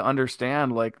they need to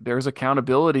understand like there's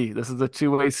accountability. This is a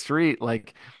two-way street.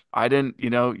 Like, I didn't,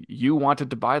 you wanted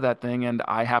to buy that thing and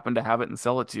I happened to have it and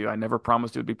sell it to you. I never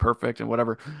promised it would be perfect and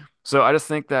whatever. So I just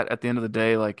think that at the end of the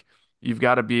day, like, you've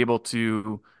got to be able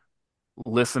to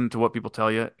listen to what people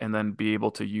tell you and then be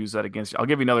able to use that against you. I'll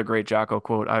give you another great Jocko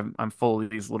quote. I'm full of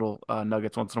these little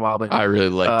nuggets once in a while, but I really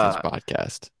liked his uh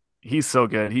podcast. he's so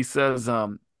good. He says,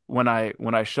 when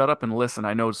I shut up and listen,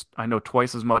 I know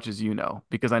twice as much as you know,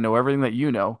 because I know everything that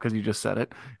you know because you just said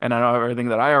it, and I know everything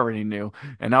that I already knew,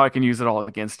 and now I can use it all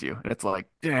against you. And it's like,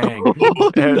 dang,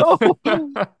 Oh and no.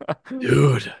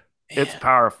 Dude. it's Man.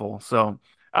 powerful. So.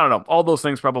 I don't know. All those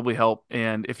things probably help.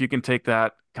 And if you can take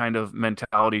that kind of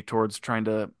mentality towards trying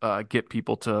to get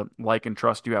people to like and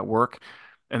trust you at work,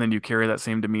 and then you carry that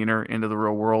same demeanor into the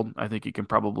real world, I think you can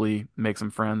probably make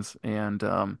some friends and,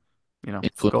 go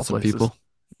Influence some places. people.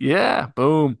 Yeah,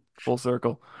 boom, full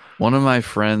circle. One of my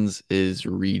friends is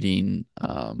reading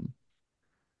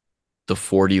the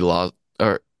 40 laws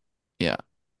or yeah,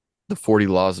 the 40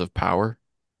 laws of power.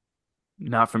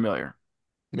 Not familiar.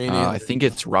 Me I neither. think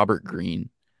it's Robert Greene.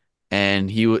 And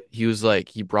he was like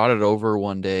he brought it over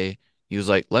one day. He was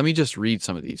like, "Let me just read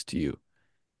some of these to you."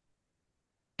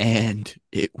 And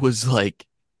it was like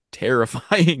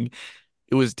terrifying.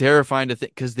 It was terrifying to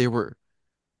think because there were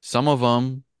some of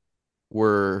them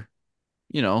were,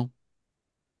 you know,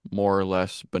 more or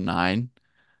less benign.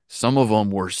 Some of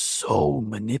them were so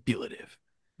manipulative.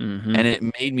 Hmm. And it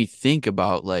made me think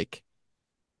about like,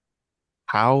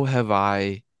 how have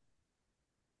I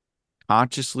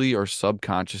consciously or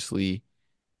subconsciously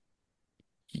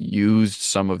used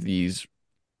some of these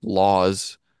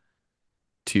laws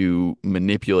to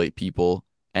manipulate people,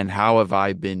 and how have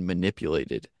I been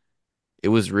manipulated? It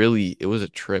was a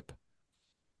trip.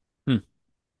 Hmm.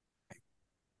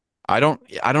 I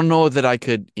don't know that I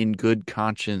could in good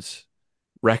conscience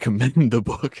recommend the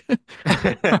book.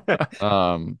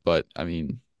 But I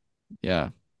mean, yeah.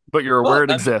 But you're aware Well,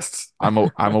 it exists. I'm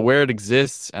aware it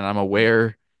exists, and I'm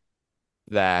aware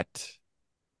that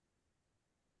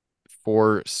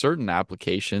for certain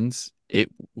applications it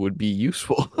would be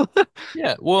useful.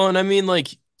 yeah. Well, and I mean, like,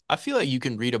 I feel like you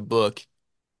can read a book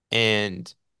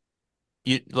and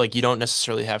you don't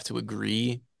necessarily have to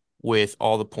agree with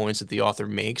all the points that the author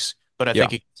makes, but I Yeah,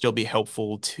 think it can still be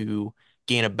helpful to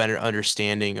gain a better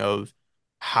understanding of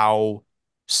how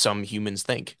some humans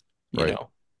think, you right.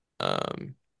 know.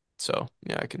 Um, so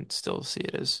yeah, I can still see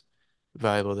it as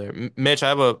valuable there. Mitch, I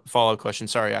have a follow-up question.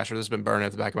 Sorry, Asher, this has been burning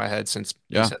at the back of my head since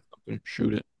you Yeah, said something.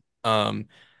 shoot it. Um,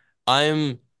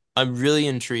 I'm I'm really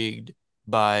intrigued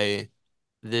by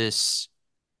this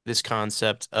this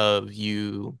concept of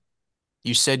you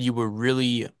said you were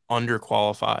really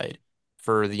underqualified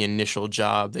for the initial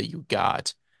job that you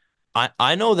got.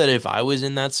 I know that if I was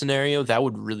in that scenario, that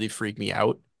would really freak me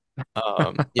out.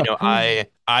 I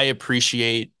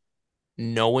appreciate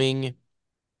knowing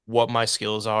what my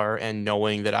skills are and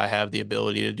knowing that I have the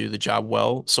ability to do the job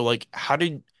well. So like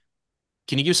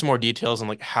can you give some more details on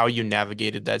like how you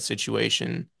navigated that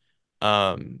situation?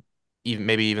 Even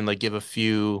maybe even like give a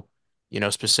few,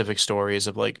 specific stories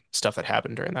of like stuff that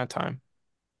happened during that time.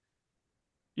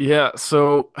 Yeah,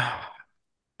 so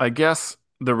I guess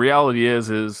the reality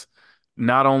is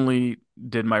not only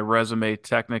did my resume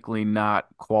technically not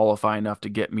qualify enough to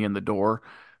get me in the door,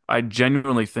 I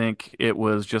genuinely think it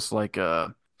was just like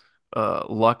a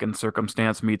luck and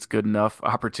circumstance meets good enough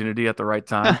opportunity at the right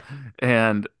time.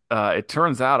 And it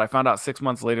turns out I found out 6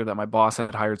 months later that my boss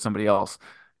had hired somebody else,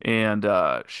 and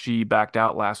she backed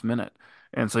out last minute.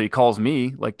 And so he calls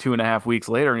me like 2.5 weeks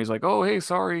later, and he's like, "Oh, hey,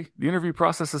 sorry, the interview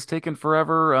process has taken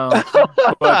forever.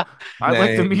 But I'd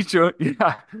like to Dang. meet you.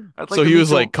 Yeah, I'd like So to he meet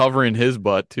was you. like covering his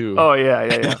butt too. Oh yeah,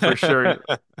 yeah, yeah, for sure.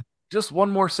 Just one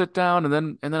more sit down,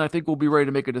 and then I think we'll be ready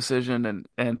to make a decision."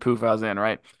 And poof, I was in,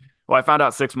 right? Well, I found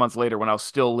out 6 months later when I was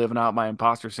still living out my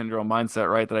imposter syndrome mindset,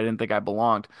 right, that I didn't think I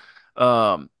belonged.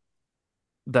 Um,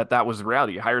 that was the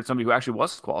reality. You hired somebody who actually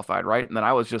was qualified, right? And then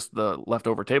I was just the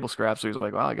leftover table scrap. So he was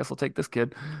like, "Well, I guess I'll take this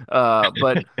kid."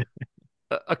 But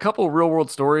a couple real world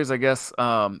stories, I guess.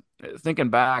 Thinking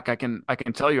back, I can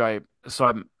tell you,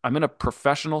 I'm in a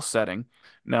professional setting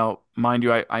now. Mind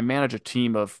you, I manage a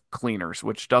team of cleaners,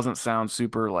 which doesn't sound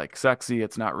super like sexy.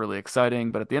 It's not really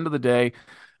exciting, but at the end of the day,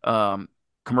 um,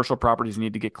 commercial properties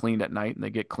need to get cleaned at night, and they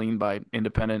get cleaned by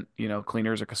independent,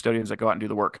 cleaners or custodians that go out and do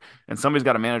the work. And somebody's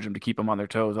got to manage them to keep them on their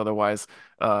toes. Otherwise,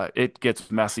 it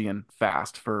gets messy and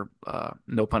fast. For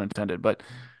no pun intended, but.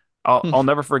 I'll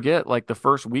never forget like the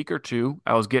first week or two,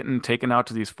 I was getting taken out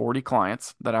to these 40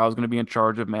 clients that I was going to be in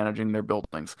charge of managing their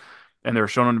buildings. And they were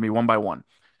showing them to me one by one.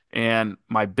 And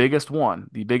my biggest one,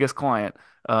 the biggest client,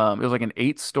 it was like an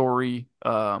 8-story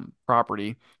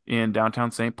property in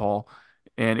downtown St. Paul.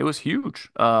 And it was huge.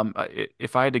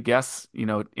 If I had to guess,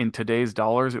 in today's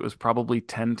dollars, it was probably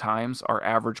 10 times our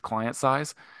average client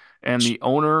size. And the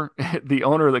owner, the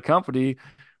owner of the company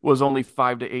was only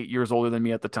 5 to 8 years older than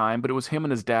me at the time, but it was him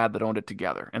and his dad that owned it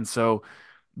together. And so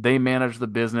they manage the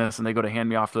business and they go to hand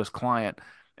me off to this client.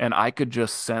 And I could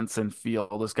just sense and feel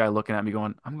this guy looking at me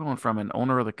going, I'm going from an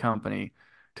owner of the company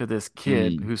to this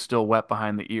kid Mm. who's still wet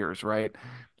behind the ears, right?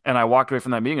 And I walked away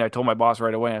from that meeting. I told my boss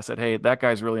right away. I said, "Hey, that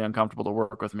guy's really uncomfortable to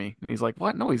work with me." And he's like,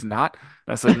 "What? No, he's not."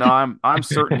 And I said, "No, I'm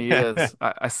certain he is.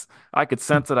 I could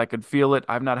sense it. I could feel it.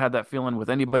 I've not had that feeling with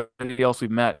anybody else we've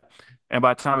met." And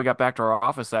by the time we got back to our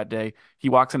office that day, he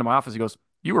walks into my office. He goes,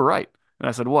 "You were right." And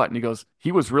I said, "What?" And he goes,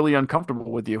 "He was really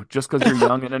uncomfortable with you just because you're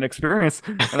young and inexperienced."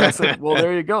 And I said, "Well,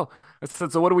 there you go." I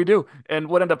said, "So what do we do?" And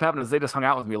what ended up happening is they just hung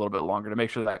out with me a little bit longer to make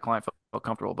sure that client felt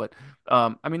comfortable. But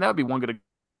I mean, that would be one good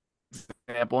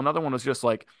example. Another one was just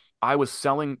like I was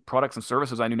selling products and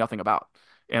services I knew nothing about.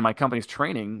 And my company's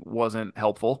training wasn't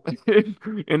helpful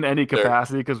in any Sure.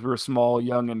 capacity because we were small,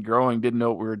 young, and growing, didn't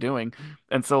know what we were doing.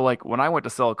 And so, like, when I went to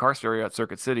sell a car stereo at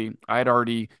Circuit City, I had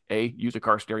already A, used a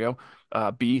car stereo,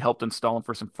 B, helped install them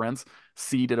for some friends,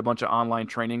 C, did a bunch of online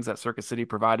trainings that Circuit City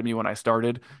provided me when I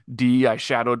started, D, I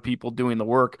shadowed people doing the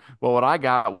work. Well, what I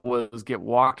got was get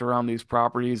walked around these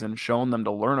properties and shown them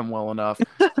to learn them well enough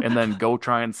and then go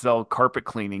try and sell carpet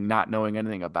cleaning, not knowing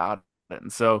anything about it. And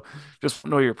so just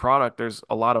know your product. There's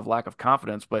a lot of lack of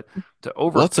confidence, but to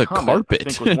What's a overcome it, I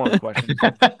think carpet? was one of the questions.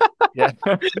 Yeah.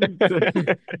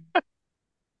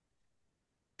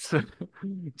 to,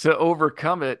 to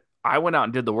overcome it, I went out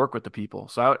and did the work with the people.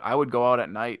 So I would go out at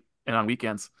night and on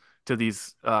weekends to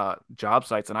these job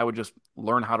sites and I would just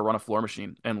learn how to run a floor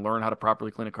machine and learn how to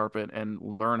properly clean a carpet and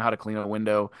learn how to clean a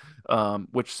window,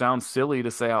 which sounds silly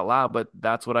to say out loud, but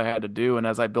that's what I had to do. And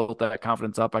as I built that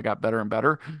confidence up, I got better and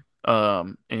better.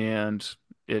 And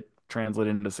it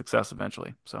translated into success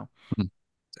eventually. So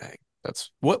Dang.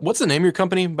 What's the name of your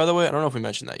company, by the way? I don't know if we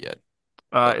mentioned that yet.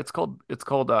 Uh, it's called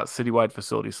Citywide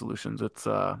Facility Solutions. It's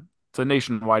a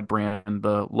nationwide brand.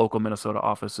 The local Minnesota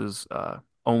office is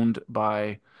owned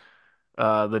by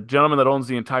the gentleman that owns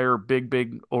the entire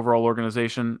big overall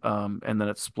organization, and then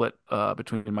it's split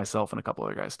between myself and a couple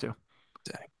other guys too.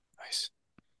 Dang. Nice.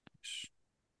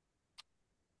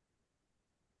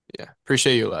 Yeah.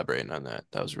 Appreciate you elaborating on that.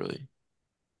 Was really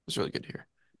good to hear.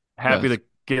 Happy Yes. to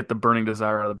get the burning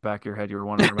desire out of the back of your head you were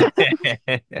wondering about.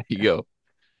 There you go.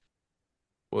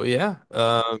 Well, yeah.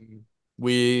 I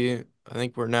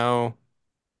think we're now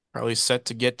probably set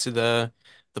to get to the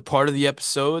part of the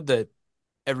episode that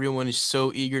everyone is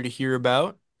so eager to hear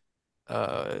about.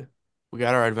 Uh, we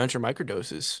got our adventure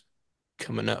microdoses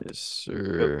coming up Yes, real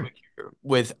sir. quick here,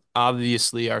 with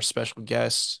obviously our special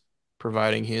guest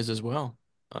providing his as well.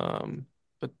 Um,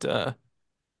 but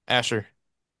Asher,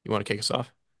 you want to kick us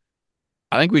off?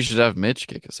 I think we should have Mitch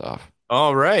kick us off.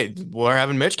 All right, we're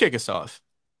having Mitch kick us off.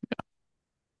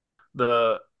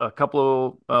 The a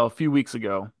couple a few weeks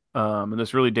ago, and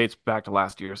this really dates back to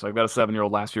last year. So I've got a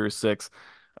 7-year-old. Last year is six.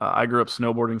 I grew up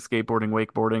snowboarding, skateboarding,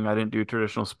 wakeboarding. I didn't do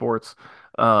traditional sports,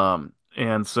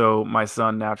 and so my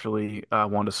son naturally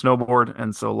wanted to snowboard.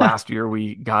 And so last year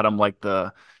we got him like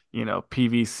the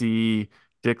PVC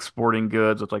Dick's Sporting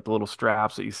Goods with like the little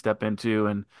straps that you step into,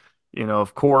 and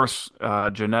of course,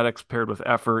 genetics paired with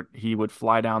effort, he would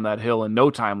fly down that hill in no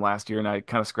time last year. And I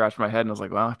kind of scratched my head and I was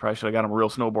like, well, I probably should have got him a real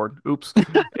snowboard. Oops.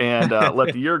 And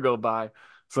let the year go by.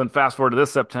 So then fast forward to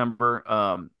this September,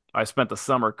 I spent the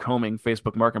summer combing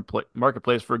Facebook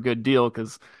Marketplace for a good deal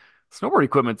because snowboard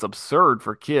equipment's absurd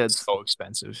for kids. So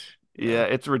expensive. Yeah, Yeah.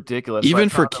 it's ridiculous. So I Even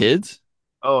for found them. kids?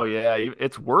 Oh yeah,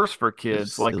 it's worse for This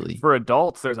is kids. Like silly. for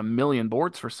adults, there's a million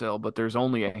boards for sale, but there's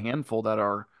only a handful that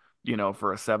are,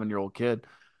 for a 7-year-old kid.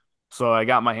 So I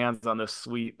got my hands on this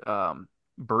sweet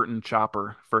Burton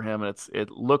chopper for him, and it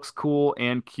looks cool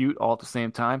and cute all at the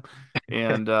same time.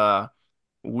 And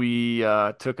we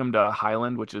took him to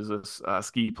Highland, which is a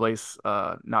ski place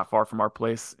not far from our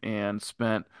place, and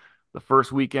spent the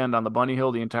first weekend on the bunny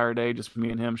hill the entire day, just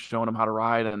me and him showing him how to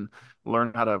ride and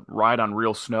learn how to ride on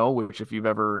real snow. Which, if you've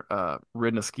ever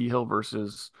ridden a ski hill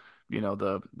versus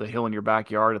the hill in your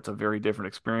backyard, it's a very different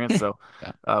experience. So,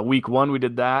 Yeah. week one we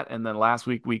did that, and then last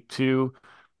week, week two.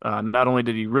 Not only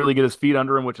did he really get his feet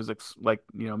under him, which is like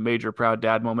major proud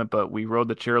dad moment, but we rode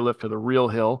the chairlift to the real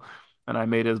hill, and I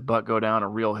made his butt go down a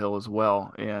real hill as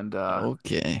well. And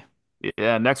Okay.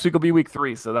 yeah, next week will be week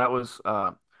three. So that was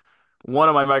one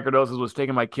of my microdoses was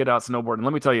taking my kid out snowboarding.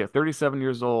 Let me tell you, 37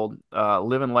 years old,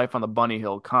 living life on the bunny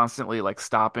hill, constantly like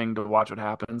stopping to watch what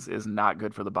happens is not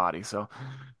good for the body. So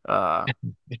uh,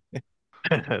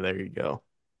 There you go.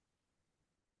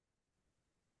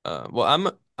 Well, I'm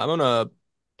gonna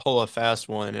pull a fast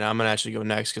one, and I'm gonna actually go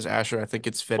next because Asher, I think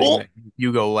it's fitting Oh, that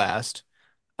you go last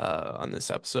on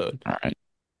this episode. all right.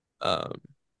 Um,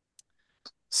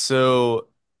 so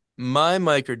my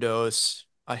microdose,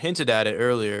 I hinted at it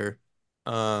earlier.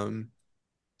 Um,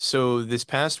 so this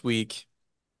past week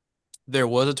there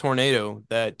was a tornado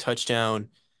that touched down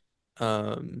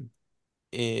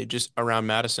just around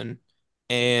Madison,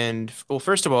 And well,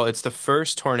 first of all, it's the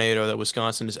first tornado that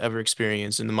Wisconsin has ever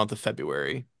experienced in the month of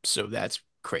February. So that's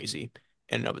crazy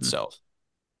in and of Hmm. itself.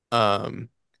 Um,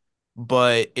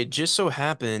 but it just so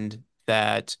happened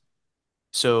that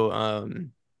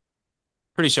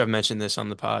pretty sure I've mentioned this on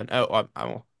the pod.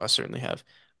 I certainly have.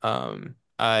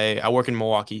 I work in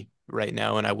Milwaukee right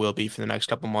now, and I will be for the next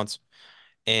couple months.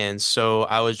 And so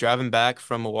I was driving back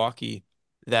from Milwaukee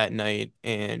that night,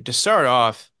 and to start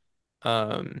off,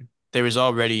 there was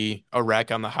already a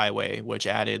wreck on the highway, which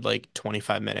added like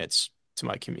 25 minutes to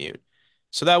my commute.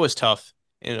 So that was tough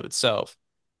in and of itself.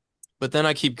 But then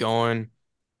I keep going,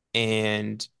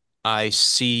 and I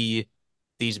see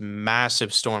these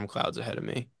massive storm clouds ahead of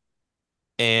me,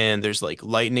 and there's like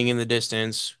lightning in the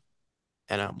distance,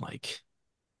 and I'm like,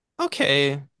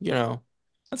 okay,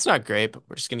 that's not great, but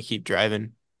we're just gonna keep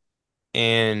driving.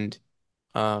 And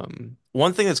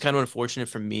one thing that's kind of unfortunate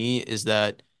for me is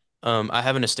that I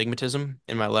have an astigmatism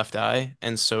in my left eye,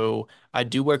 and so I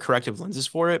do wear corrective lenses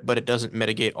for it, but it doesn't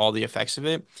mitigate all the effects of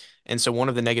it. And so one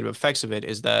of the negative effects of it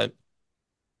is that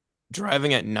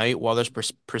driving at night while there's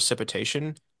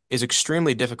precipitation is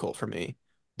extremely difficult for me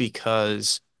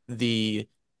because the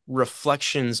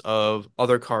reflections of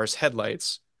other cars'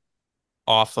 headlights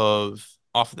off of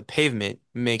the pavement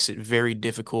makes it very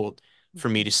difficult for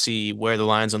me to see where the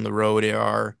lines on the road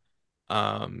are,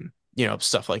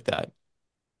 stuff like that.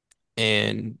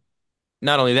 And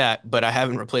not only that, but I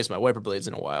haven't replaced my wiper blades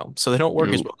in a while, so they don't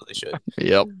work as Ooh, well as they should.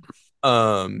 yep.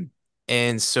 Um,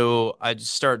 and so I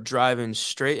just start driving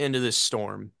straight into this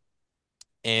storm,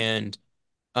 and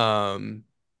um,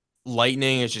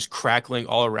 lightning is just crackling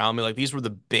all around me. Like these were the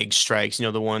big strikes,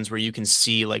 the ones where you can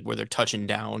see like where they're touching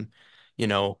down, you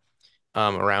know,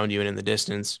 around you and in the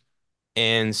distance.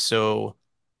 And so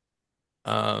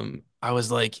I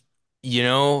was like,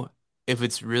 if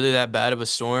it's really that bad of a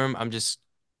storm,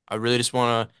 I really just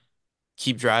want to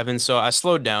keep driving. So I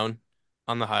slowed down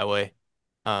on the highway,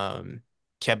 um,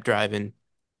 kept driving,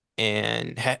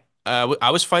 and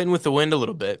I was fighting with the wind a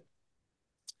little bit.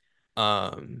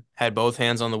 Had both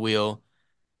hands on the wheel.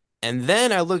 And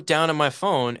then I looked down at my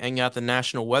phone and got the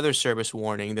National Weather Service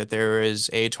warning that there is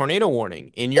a tornado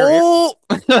warning in your area. Oh,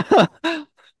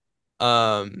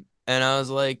 And I was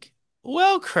like,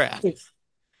 well, crap.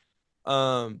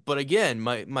 But again,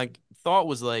 my thought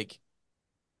was like,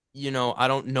 I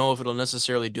don't know if it'll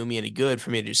necessarily do me any good for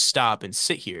me to just stop and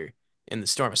sit here in the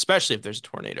storm, especially if there's a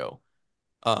tornado.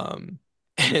 Um,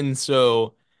 and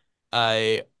so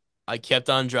I I kept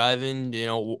on driving,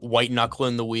 white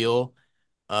knuckling the wheel,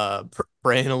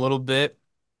 praying a little bit,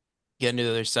 getting to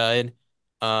the other side.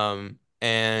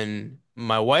 And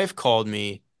my wife called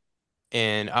me,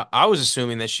 and I was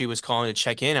assuming that she was calling to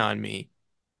check in on me.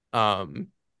 Um,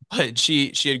 but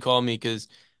she had called me because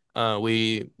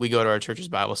we go to our church's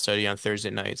Bible study on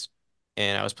Thursday nights,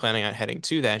 and I was planning on heading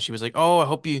to that. And she was like, "Oh, I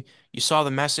hope you saw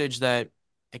the message that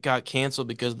it got canceled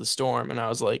because of the storm." And I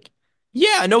was like,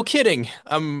 "Yeah, no kidding.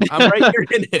 I'm right here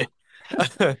in it."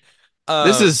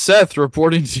 this Um, is Seth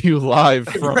reporting to you live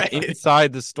from right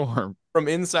inside the storm. from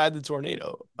inside the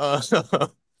tornado.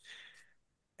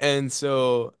 And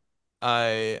so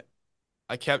I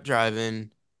I kept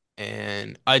driving,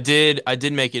 and I did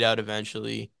make it out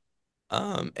eventually.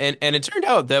 And it turned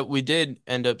out that we did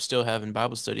end up still having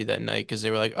Bible study that night because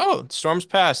they were like, "Oh, storm's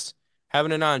past,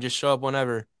 having it on, just show up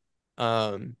whenever."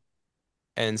 Um,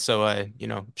 and so I,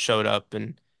 showed up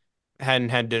and hadn't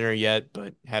had dinner yet,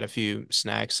 but had a few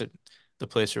snacks at the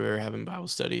place where we were having Bible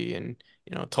study, and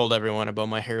told everyone about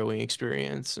my harrowing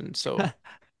experience. And so,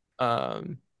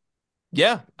 um,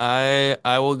 yeah, I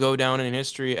will go down in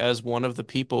history as one of the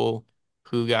people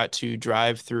who got to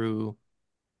drive through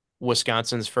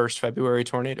Wisconsin's first February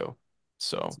tornado.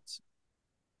 So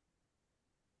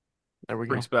there we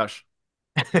Pretty go. special.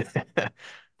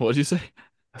 What'd you say?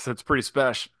 I said it's pretty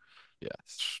special.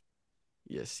 Yes.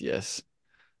 Yes, yes.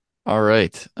 All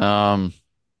right.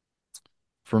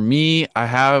 For me, I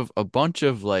have a bunch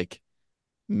of like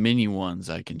mini ones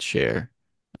I can share.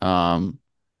 Um,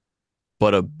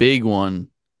 but a big one.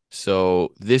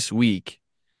 So this week,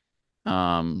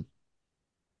 um,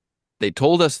 they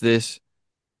told us this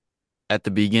at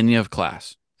the beginning of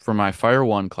class for my Fire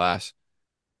One class.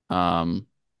 Um,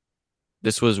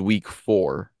 this was week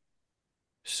 4,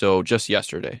 so just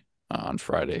yesterday on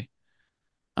Friday.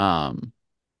 Um,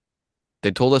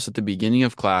 they told us at the beginning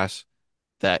of class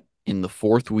that in the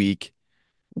 4th week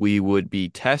we would be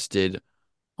tested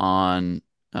on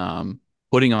um,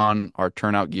 putting on our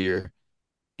turnout gear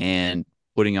and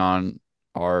putting on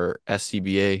our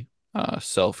SCBA,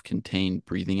 self-contained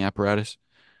breathing apparatus,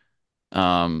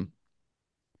 um,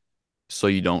 so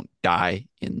you don't die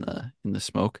in the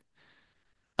smoke.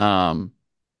 Um,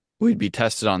 we'd be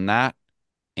tested on that,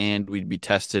 and we'd be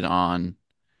tested on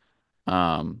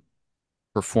um,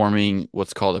 performing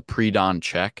what's called a pre-dawn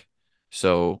check.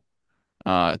 So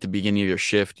at the beginning of your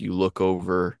shift, you look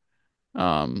over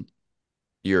um,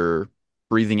 your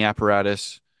breathing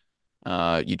apparatus.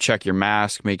 You check your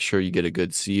mask, make sure you get a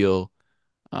good seal.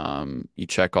 You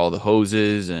check all the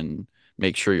hoses and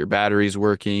make sure your battery's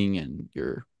working and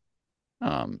your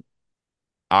um,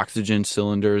 oxygen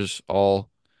cylinders all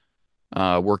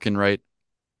working right.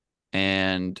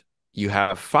 And you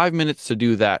have 5 minutes to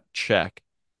do that check,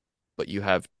 but you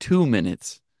have 2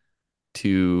 minutes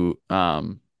to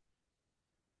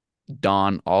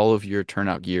don all of your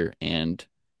turnout gear and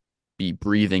be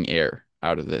breathing air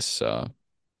out of this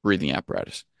breathing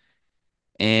apparatus.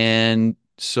 And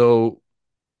so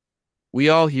we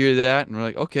all hear that and we're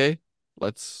like, okay,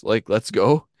 let's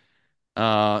go.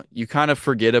 You kind of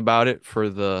forget about it for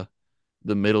the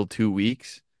middle 2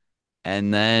 weeks,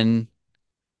 and then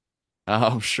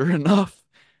sure enough,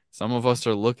 some of us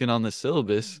are looking on the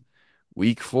syllabus.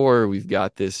 Week 4, we've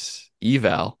got this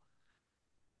eval,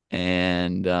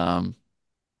 and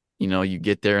you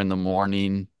get there in the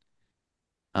morning.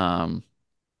 Um,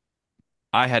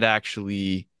 I had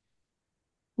actually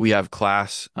we have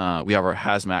class, we have our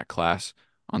hazmat class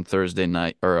on Thursday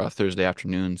night or Thursday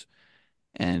afternoons,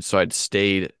 and so I'd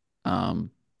stayed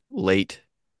late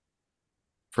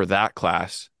for that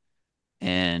class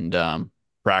and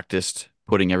practiced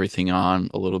putting everything on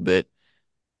a little bit.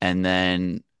 And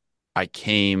then I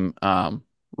came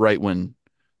right when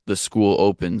the school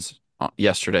opens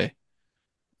yesterday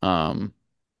um,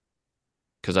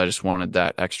 because I just wanted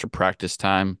that extra practice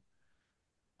time.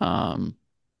 Um,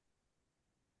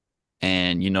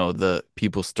 and the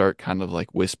people start kind of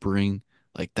like whispering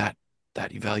like that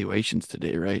evaluation's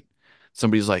today, right?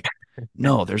 Somebody's like,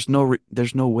 no, there's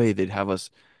no way they'd have us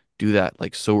do that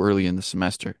like so early in the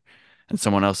semester. And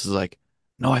someone else is like,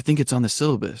 no, I think it's on the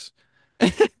syllabus.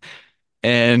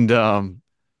 And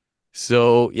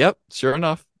so yep, sure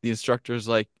enough, the instructor's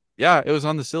like, yeah, it was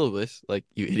on the syllabus, like,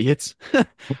 you idiots.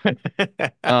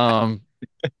 um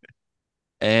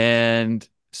and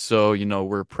so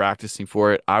we're practicing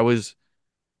for it. I was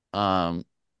um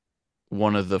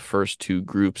one of the first two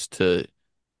groups to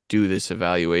do this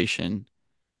evaluation,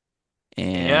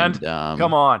 And and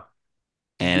come on,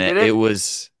 you and did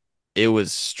it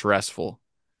was stressful.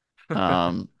 it?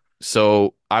 um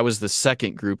so I was the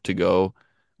second group to go.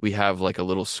 We have like a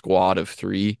little squad of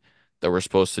 3 that we're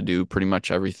supposed to do pretty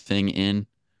much everything in,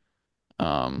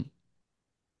 um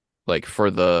like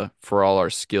for all our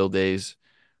skill days.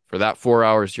 For that 4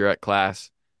 hours you're at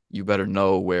class, you better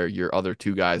know where your other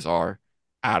 2 guys are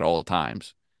at all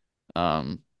times.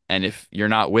 And if you're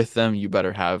not with them, you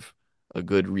better have a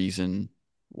good reason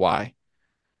why.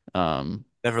 Um,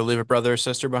 Never leave a brother or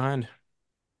sister behind.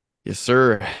 yes,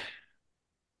 sir.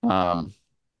 Um,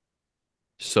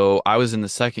 so I was in the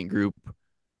second group.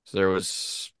 So there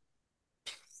was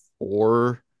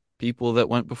 4 people that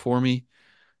went before me.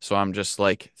 So I'm just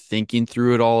like thinking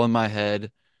through it all in my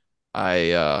head.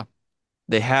 I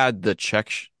They had the check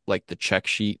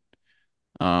sheet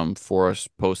for us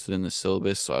posted in the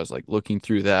syllabus. So I was like looking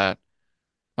through that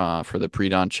for the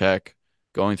pre-dawn check,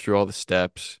 going through all the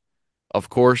steps. Of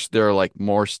course, there are like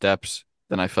more steps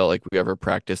than I felt like we ever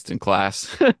practiced in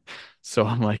class. So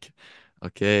I'm like,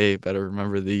 okay, better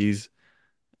remember these.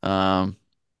 Um,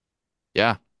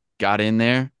 yeah, got in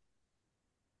there,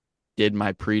 did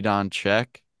my pre-dawn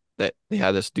check. That they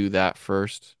had us do that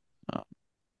first. Uh,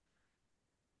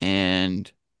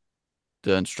 and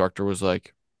the instructor was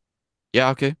like,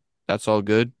 yeah, okay, that's all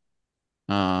good.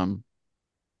 Um,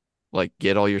 like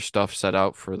get all your stuff set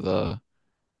out for the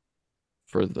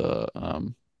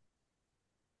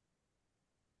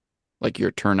like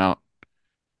your turnout,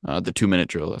 the 2 minute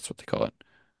drill, that's what they call it.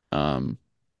 Um,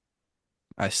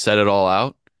 I set it all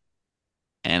out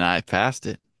and I passed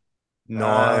it.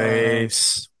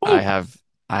 Nice. I Woo. have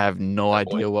I have no Oh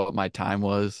boy. idea what my time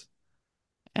was,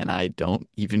 and I don't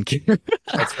even care.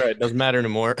 That's right. Doesn't matter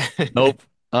anymore. Nope.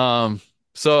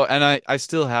 So and I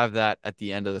still have that at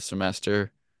the end of the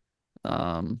semester.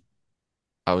 Um,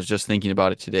 I was just thinking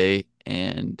about it today,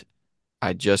 and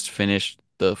I just finished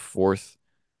the 4th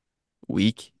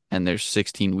week, and there's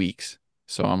 16 weeks.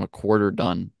 So I'm a quarter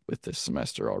done with this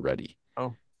semester already,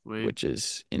 Oh, Sweet. which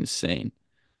is insane.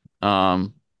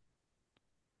 Um,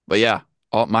 but yeah,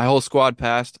 my whole squad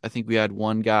passed. I think we had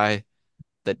one guy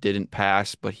that didn't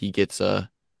pass, but he gets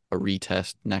a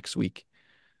retest next week.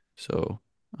 So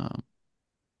um,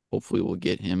 hopefully we'll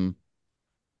get him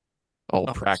all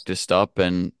oh, practiced up,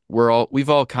 and we've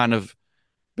all kind of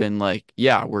been like,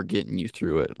 yeah, we're getting you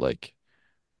through it. Like,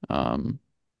 um,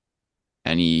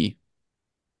 any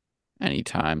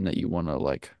time that you want to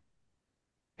like,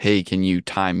 hey, can you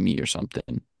time me or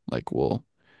something? Like we'll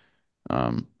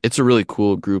it's a really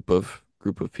cool group of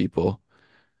people.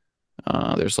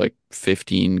 There's like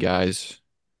 15 guys.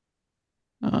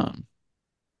 Um,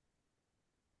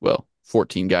 well,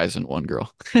 14 guys and one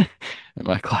girl in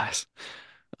my class.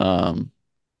 Um,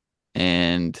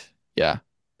 and yeah,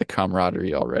 the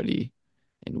camaraderie already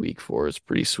in week 4 is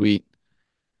pretty sweet.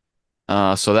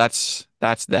 So that's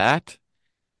that.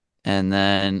 And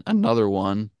then another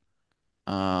one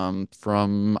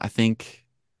from I think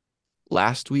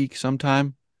last week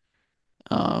sometime.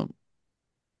 Um,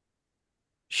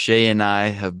 Shay and I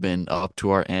have been up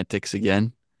to our antics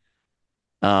again.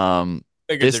 Um,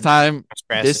 Figured this there'd be time,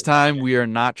 this expressing. time we are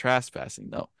not trespassing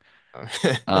though.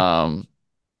 Um,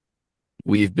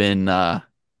 we've been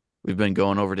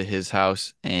going over to his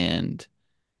house and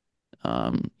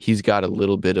he's got a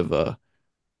little bit of a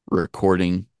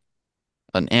recording,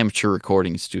 an amateur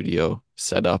recording studio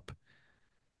set up.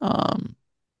 Um,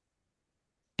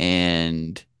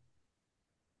 and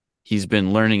he's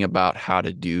been learning about how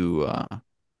to do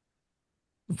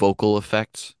vocal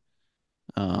effects.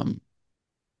 Um,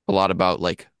 a lot about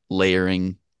like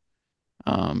layering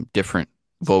different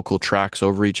vocal tracks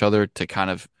over each other to kind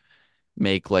of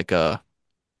make like a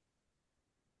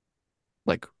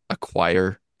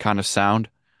choir kind of sound.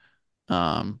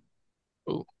 Um,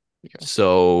 Ooh, okay.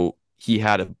 so he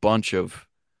had a bunch of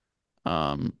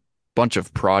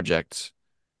projects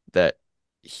that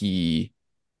he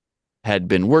had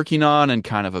been working on and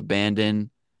kind of abandoned,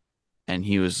 and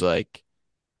he was like,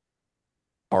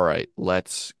 "All right,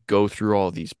 let's go through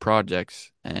all these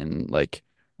projects and like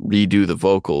redo the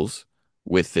vocals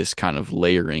with this kind of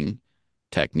layering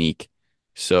technique."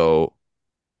 So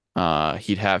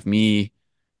he'd have me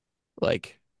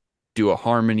like do a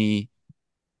harmony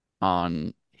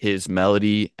on his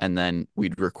melody, and then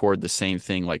we'd record the same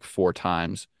thing like 4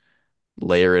 times,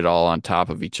 layer it all on top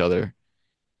of each other.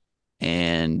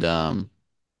 And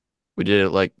we did it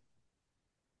like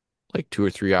 2 or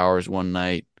 3 hours one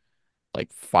night,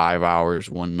 like 5 hours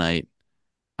one night.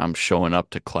 I'm showing up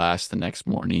to class the next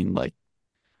morning, like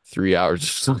 3 hours of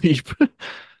sleep.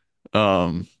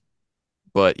 Um,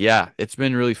 but yeah, it's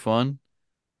been really fun.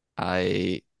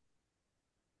 I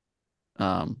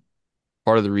um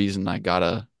Part of the reason I got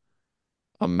a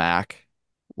Mac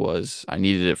was I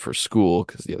needed it for school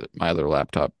because my other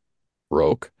laptop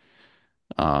broke.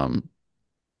 Um,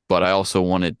 but I also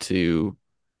wanted to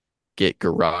get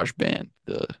GarageBand,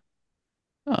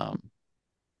 um,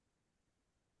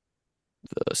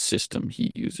 the system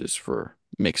he uses for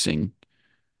mixing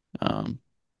um,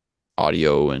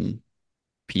 audio and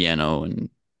piano and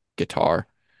guitar.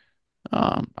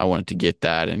 I wanted to get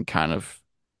that and kind of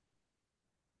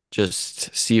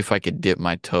just see if I could dip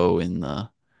my toe in the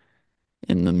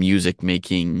music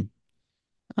making,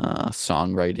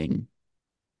 songwriting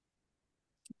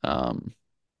um,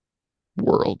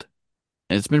 world.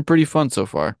 And it's been pretty fun so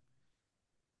far.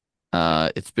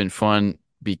 It's been fun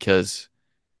because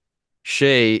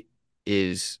Shay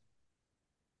is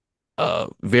a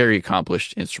very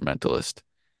accomplished instrumentalist,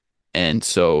 and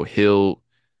so he'll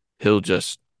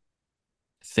just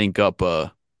think up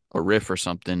a riff or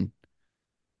something,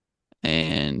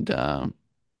 and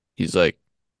he's like,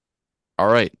 "All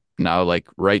right, now like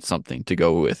write something to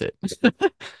go with it."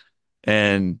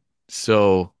 And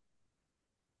so,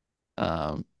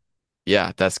 um,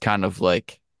 yeah, that's kind of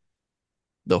like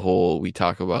the whole we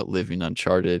talk about living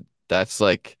uncharted. That's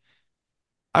like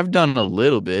I've done a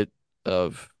little bit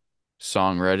of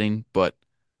songwriting, but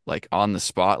like on the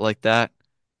spot like that,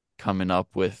 coming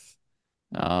up with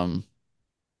um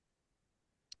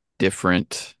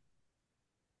different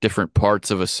different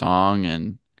parts of a song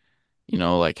and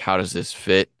like how does this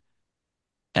fit?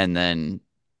 And then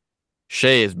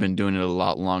Shay has been doing it a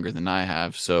lot longer than I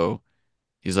have, so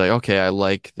he's like, "Okay, I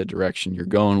like the direction you're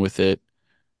going with it.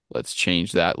 Let's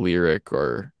change that lyric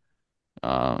or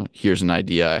here's an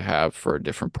idea I have for a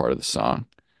different part of the song."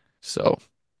 So,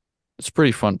 it's a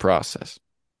pretty fun process.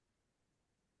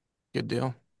 Good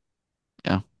deal.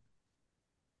 Yeah.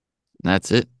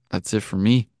 That's it. That's it for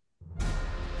me.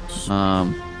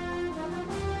 Um,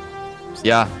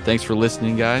 yeah, thanks for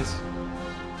listening, guys.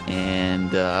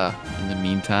 And in the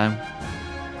meantime,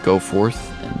 go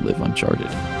forth and live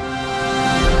uncharted.